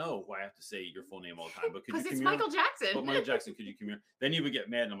 I don't know why I have to say your full name all the time. But could you come here? Because it's Michael Jackson. But Michael Jackson, could you come here? Then he would get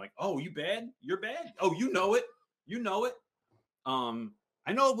mad. And I'm like, oh, you bad? You're bad? Oh, you know it. You know it.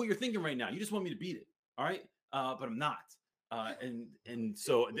 I know what you're thinking right now. You just want me to beat it. All right. But I'm not. And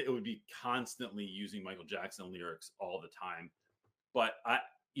so it would be constantly using Michael Jackson lyrics all the time. But I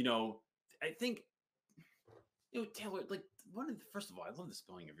think, Taylor, like first of all, I love the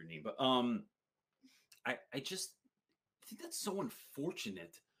spelling of your name, but I just think that's so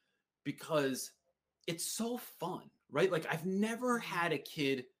unfortunate because it's so fun, right? Like I've never had a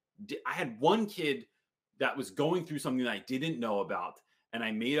kid. I had one kid that was going through something that I didn't know about, and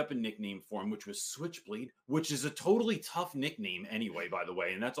I made up a nickname for him, which was Switchblade, which is a totally tough nickname anyway, by the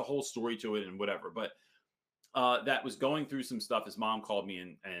way, and that's a whole story to it and whatever. But that was going through some stuff. His mom called me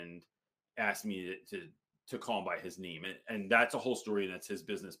and asked me to call him by his name, and that's a whole story, and that's his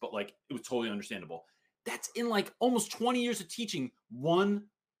business. But like, it was totally understandable. That's in like almost 20 years of teaching, one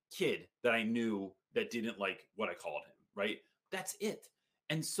kid that I knew that didn't like what I called him, right? That's it.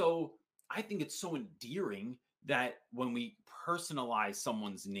 And so I think it's so endearing that when we personalize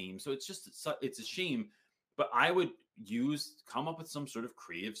someone's name, so it's a shame, but I would come up with some sort of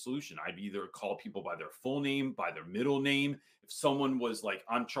creative solution. I'd either call people by their full name, by their middle name. If someone was like,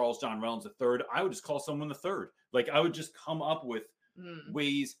 I'm Charles John Reynolds III, I would just call someone the third. Like I would just come up with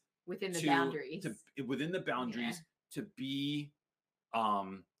ways within the boundaries to be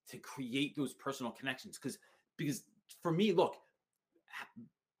to create those personal connections. Because for me, look,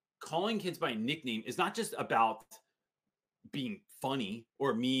 calling kids by nickname is not just about being funny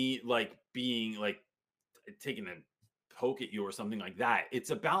or me like being like taking a poke at you or something like that.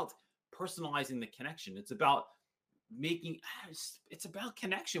 It's about personalizing the connection. It's about it's about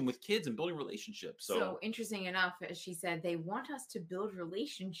connection with kids and building relationships. So interesting enough, as she said, they want us to build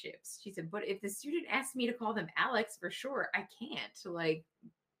relationships. She said, but if the student asks me to call them Alex, for sure, I can't. Like,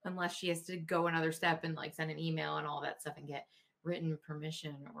 unless she has to go another step and like send an email and all that stuff and get written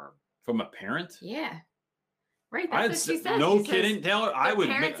permission or from a parent. Yeah. Right. That's what she said. No she kidding. Taylor, I would.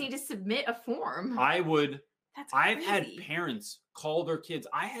 Parents need to submit a form. I would. That's crazy. I've had parents call their kids.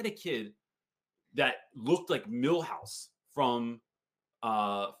 I had a kid that looked like Milhouse from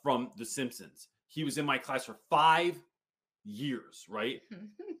The Simpsons. He was in my class for 5 years, right?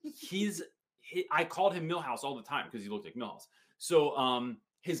 I called him Milhouse all the time because he looked like Milhouse. So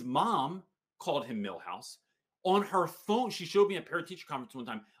his mom called him Milhouse. On her phone, she showed me at parent-teacher conference one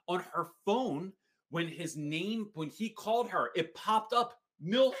time. On her phone, when he called her, it popped up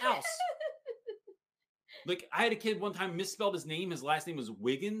Milhouse. Like, I had a kid one time misspelled his name. His last name was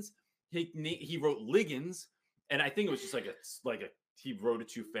Wiggins. He wrote Liggins, and I think it was just like he wrote it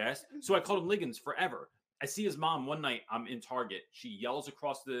too fast. So I called him Liggins forever. I see his mom one night. I'm in Target. She yells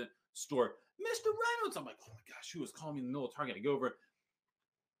across the store, "Mr. Reynolds!" I'm like, "Oh my gosh, who was calling me in the middle of Target?" I go over.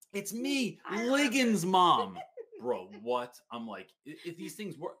 It's me, Liggins' mom. Bro, what? I'm like, if these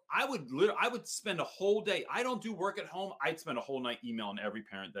things were, I would spend a whole day. I don't do work at home. I'd spend a whole night emailing every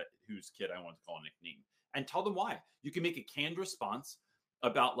parent whose kid I want to call a nickname and tell them why. You can make a canned response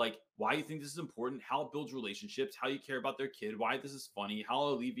about like why you think this is important, how it builds relationships, how you care about their kid, why this is funny, how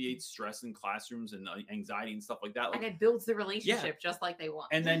it alleviates stress in classrooms and anxiety and stuff like that. Like, it builds the relationship just like they want.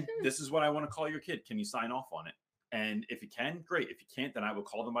 And then this is what I want to call your kid. Can you sign off on it? And if you can, great. If you can't, then I will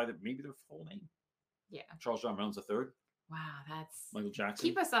call them by maybe their full name. Yeah. Charles John Reynolds III. Wow, that's Michael Jackson.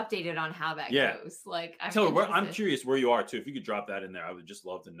 Keep us updated on how that goes. Like, I'm curious where you are too. If you could drop that in there, I would just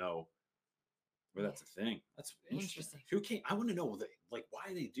love to know where that's a thing. That's interesting. Who came? I want to know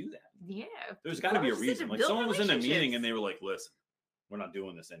why they do that. Yeah. There's got to be a reason. Like, someone was in a meeting and they were like, "Listen, we're not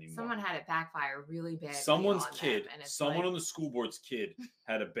doing this anymore." Someone had it backfire really bad. Someone's kid, someone on the school board's kid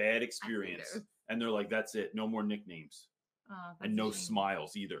had a bad experience, and they're like, "That's it. No more nicknames." And no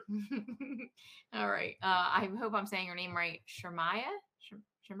smiles either. All right. I hope I'm saying her name right. Shermaya?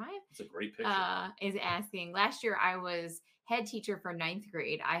 It's a great picture. Is asking, last year I was head teacher for 9th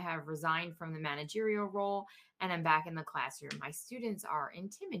grade. I have resigned from the managerial role and I'm back in the classroom. My students are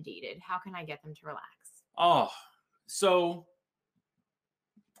intimidated. How can I get them to relax? Oh, so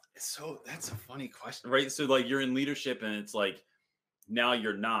that's a funny question, right? So like, you're in leadership and it's like, now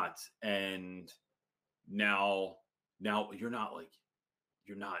you're not. And now you're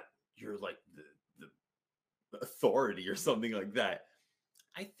like the authority or something like that.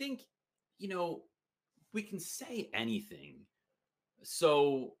 I think, we can say anything.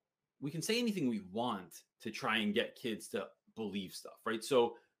 So we can say anything we want to try and get kids to believe stuff, right?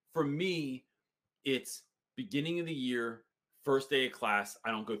 So for me, it's beginning of the year, first day of class.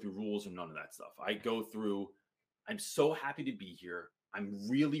 I don't go through rules or none of that stuff. I go through, I'm so happy to be here. I'm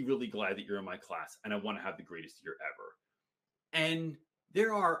really, really glad that you're in my class and I want to have the greatest year ever. And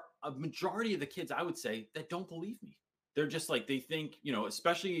there are a majority of the kids, I would say, that don't believe me. They're just like, they think,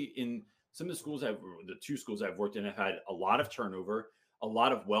 especially in some of the 2 schools I've worked in, have had a lot of turnover, a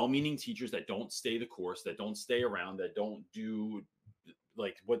lot of well-meaning teachers that don't stay the course, that don't stay around, that don't do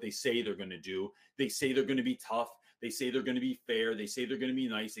like what they say they're going to do. They say they're going to be tough. They say they're going to be fair. They say they're going to be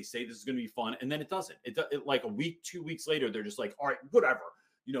nice. They say this is going to be fun. And then it doesn't. It like a week, 2 weeks later, they're just like, all right, whatever.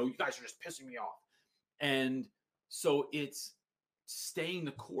 You guys are just pissing me off. And so it's staying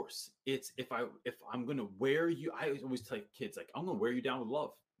the course. It's if I'm going to wear you, I always tell kids, like, I'm going to wear you down with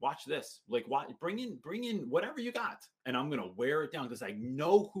love. Watch this. Like, bring in whatever you got. And I'm going to wear it down because I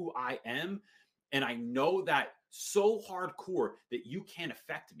know who I am. And I know that so hardcore that you can't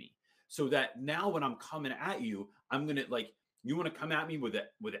affect me. So that now when I'm coming at you, I'm going to like, you want to come at me with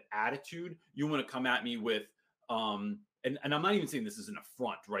an attitude. You want to come at me with, and I'm not even saying this is an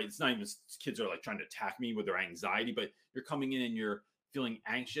affront, right? It's not even kids are like trying to attack me with their anxiety, but you're coming in and you're feeling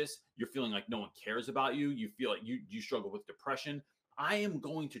anxious. You're feeling like no one cares about you. You feel like you struggle with depression. I am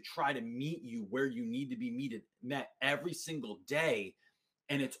going to try to meet you where you need to be met every single day.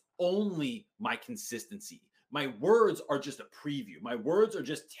 And it's only my consistency. My words are just a preview. My words are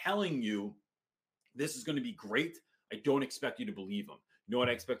just telling you this is going to be great. I don't expect you to believe them. You know what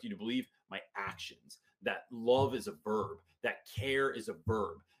I expect you to believe? My actions. That love is a verb. That care is a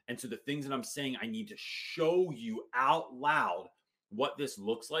verb. And so the things that I'm saying, I need to show you out loud what this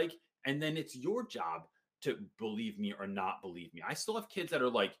looks like. And then it's your job to believe me or not believe me. I still have kids that are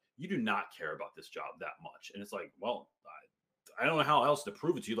like, you do not care about this job that much. And it's like, well, I don't know how else to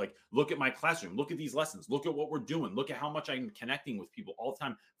prove it to you. Like, look at my classroom, look at these lessons, look at what we're doing, look at how much I'm connecting with people all the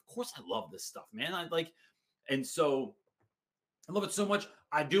time. Of course, I love this stuff, man. And so I love it so much.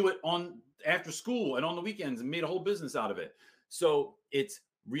 I do it on after school and on the weekends and made a whole business out of it. So it's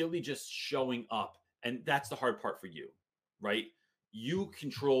really just showing up. And that's the hard part for you, right? You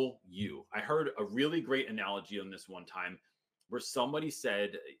control you. I heard a really great analogy on this one time where somebody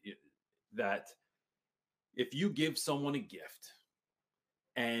said that if you give someone a gift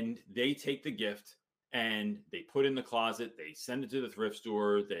and they take the gift and they put it in the closet, they send it to the thrift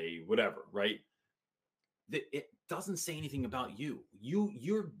store, they whatever, right? It doesn't say anything about you.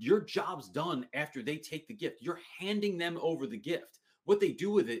 Your job's done after they take the gift. You're handing them over the gift. What they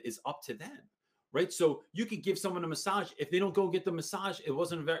do with it is up to them, right? So you could give someone a massage. If they don't go get the massage,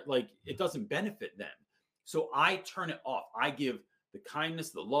 it doesn't benefit them. So I turn it off. I give the kindness,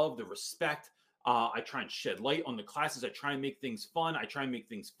 the love, the respect. I try and shed light on the classes. I try and make things fun. I try and make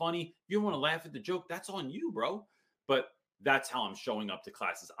things funny. If you want to laugh at the joke, that's on you, bro. But that's how I'm showing up to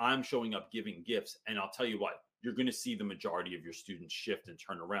classes. I'm showing up giving gifts. And I'll tell you what, you're going to see the majority of your students shift and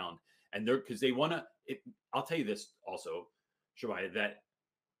turn around. And because they want to, I'll tell you this also, Shabaya, that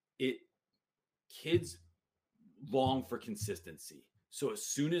kids long for consistency. So as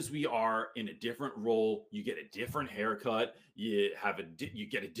soon as we are in a different role, you get a different haircut, you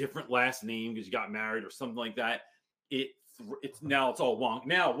get a different last name because you got married or something like that. It's all wrong.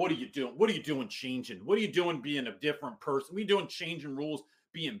 Now, what are you doing? What are you doing changing? What are you doing being a different person? What are you doing changing rules,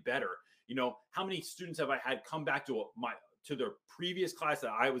 being better? You know, how many students have I had come back to their previous class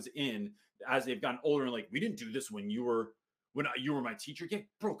that I was in as they've gotten older and like, we didn't do this when you were my teacher? Yeah,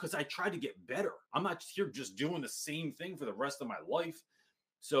 bro, because I tried to get better. I'm not here just doing the same thing for the rest of my life.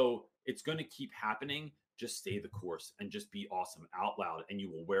 So it's going to keep happening. Just stay the course and just be awesome out loud, and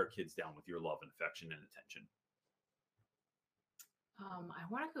you will wear kids down with your love and affection and attention. I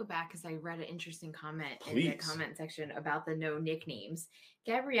want to go back because I read an interesting comment Please. In the comment section about the no nicknames.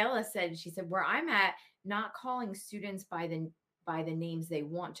 Gabriella said, where I'm at, not calling students by the names they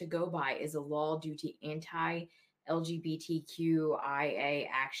want to go by is a law due to anti-LGBTQIA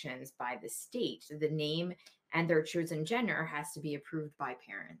actions by the state. The name and their chosen gender has to be approved by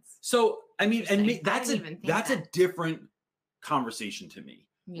parents. So, I mean, that's a different conversation to me.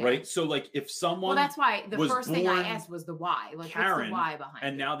 Yeah. Right. So like if someone, that's why the first thing I asked was the why, like Karen, what's the why behind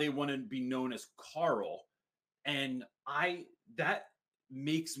and it? Now they want to be known as Carl. And that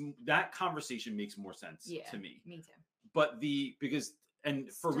conversation makes more sense to me. Me too. But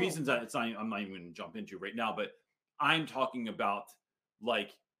for reasons that I'm not even going to jump into right now, but I'm talking about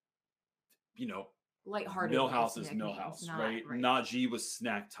like, you know, lighthearted. Millhouse is Millhouse, right? Najee was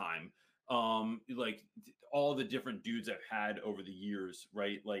Snack Time. Like all the different dudes I've had over the years,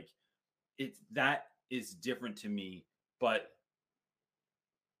 right? Like that is different to me, but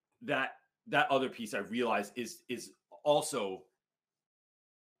that other piece I realize is also,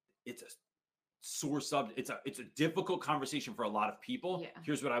 it's a sore subject. It's a difficult conversation for a lot of people. Yeah.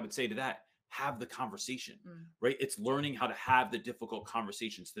 Here's what I would say to that. Have the conversation, right? It's learning how to have the difficult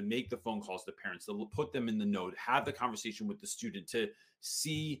conversations, to make the phone calls to parents, to put them in the know, have the conversation with the student, to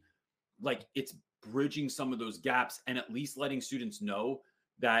see like it's bridging some of those gaps and at least letting students know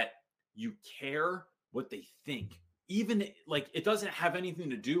that you care what they think. Even like it doesn't have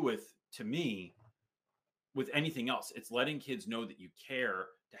anything to do with, to me, with anything else. It's letting kids know that you care,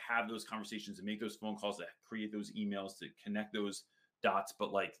 to have those conversations and make those phone calls, to create those emails, to connect those dots.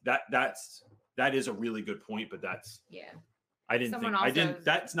 But like that is a really good point, but that's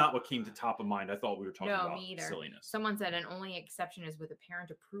that's not what came to top of mind. I thought we were talking about silliness. Someone said an only exception is with a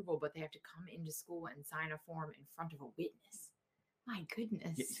parent approval, but they have to come into school and sign a form in front of a witness. My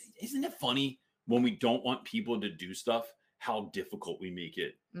goodness. Isn't it funny when we don't want people to do stuff, how difficult we make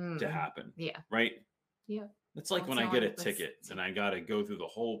it to happen? Yeah. Right? Yeah. It's like when I get a ticket and I got to go through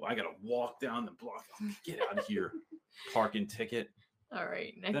I got to walk down the block. Get out of here. Parking ticket. All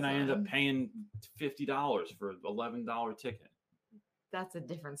right. Then I end up paying $50 for an $11 ticket. That's a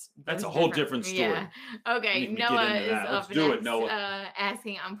different. That's a whole different story. Yeah. Okay. Noah is up next, Noah.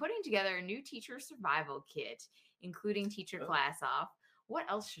 Asking, I'm putting together a new teacher survival kit, including teacher class off. What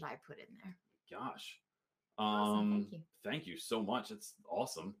else should I put in there? Gosh. Awesome. Thank you so much. It's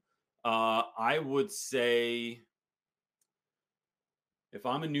awesome. I would say if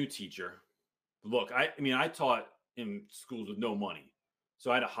I'm a new teacher, look, I taught in schools with no money. So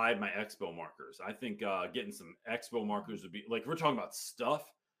I had to hide my expo markers. I think getting some expo markers would be, like, if we're talking about stuff,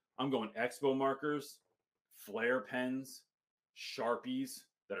 I'm going expo markers, flare pens, Sharpies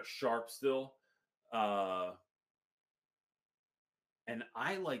that are sharp still, And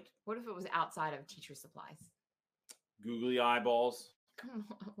I liked What if it was outside of teacher supplies? googly eyeballs.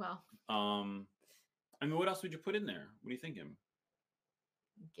 Well, I mean, what else would you put in there? What are you thinking?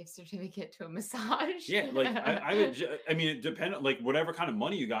 gift certificate to a massage. Yeah, like I would. I mean, it depends. Like whatever kind of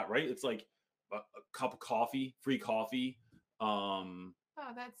money you got, right? It's like a cup of coffee, free coffee. Oh,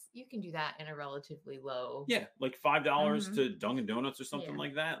 you can do that in a relatively low. Yeah, like $5 to Dunkin' Donuts or something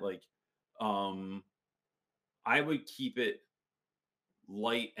like that. Like, I would keep it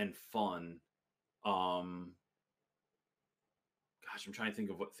light and fun. Gosh, I'm trying to think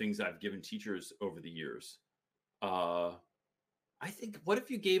of what things I've given teachers over the years. I think, what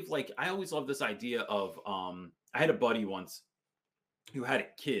if you gave, like, I always love this idea of, I had a buddy once who had a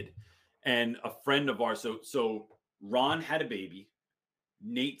kid, and a friend of ours. So Ron had a baby.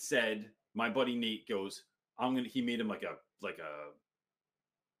 Nate said, my buddy Nate goes, he made him like a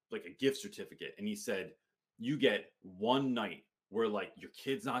gift certificate. And he said, you get one night where like your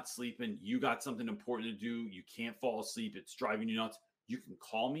kid's not sleeping, you got something important to do, you can't fall asleep, it's driving you nuts. You can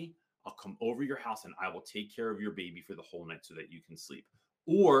call me, I'll come over your house and I will take care of your baby for the whole night so that you can sleep.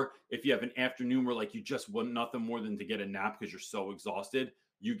 Or if you have an afternoon where like you just want nothing more than to get a nap because you're so exhausted,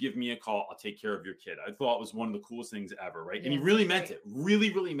 you give me a call, I'll take care of your kid. I thought it was one of the coolest things ever, right? And he really meant it,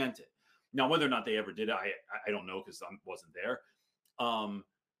 really, really meant it. Now, whether or not they ever did it, I don't know because I wasn't there.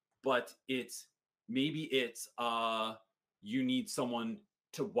 But maybe it's you need someone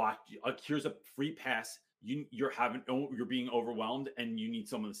to watch. Here's a free pass. You're being overwhelmed, and you need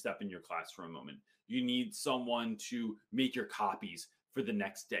someone to step in your class for a moment. You need someone to make your copies for the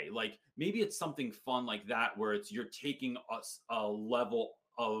next day. Like maybe it's something fun like that, where you're taking a level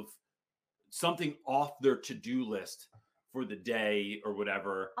of something off their to-do list for the day or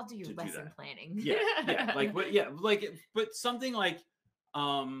whatever. I'll do your lesson planning. Yeah, but something like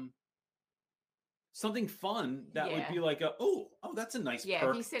something fun that would be like oh, that's a nice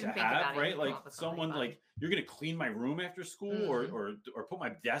perk to have, right? Like someone like, you're gonna clean my room after school, or put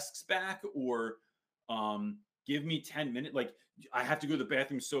my desks back, or give me 10 minutes. Like I have to go to the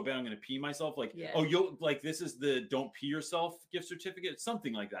bathroom so bad I'm gonna pee myself. Like oh, you'll like, this is the don't pee yourself gift certificate,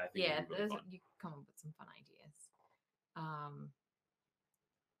 something like that. I think you come up with some fun ideas.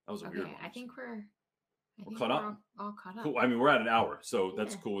 That was a weird one. I think we're caught up. All caught up. Cool. I mean, we're at an hour, so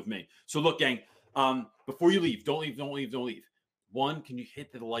that's cool with me. So look, gang, before you leave, don't leave. One, can you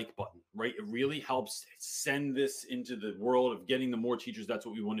hit the like button, right? It really helps send this into the world of getting the more teachers. That's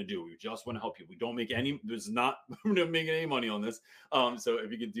what we want to do. We just want to help you. We don't make we're not making any money on this. So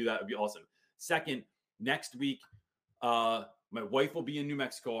if you could do that, it'd be awesome. Second, next week, my wife will be in New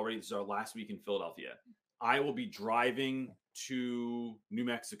Mexico already. This is our last week in Philadelphia. I will be driving to New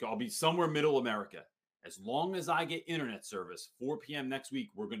Mexico. I'll be somewhere middle America. As long as I get internet service, 4 p.m. next week,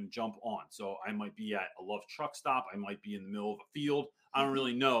 we're going to jump on. So I might be at a Love truck stop. I might be in the middle of a field. I don't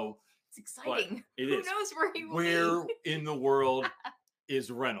really know. It's exciting. Who knows where he will Where in the world is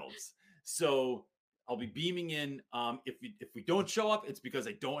Reynolds? So I'll be beaming in. If we don't show up, it's because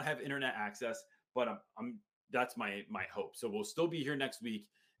I don't have internet access. But that's my hope. So we'll still be here next week.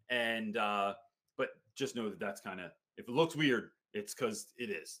 And but just know that that's kind of, if it looks weird, it's because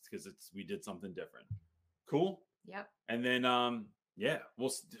we did something different. Cool. Yep. And then now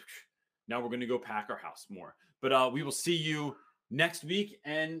we're going to go pack our house more. But we will see you next week.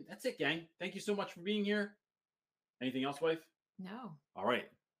 And that's it, gang. Thank you so much for being here. Anything else, wife? No. All right.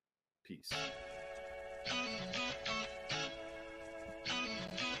 Peace.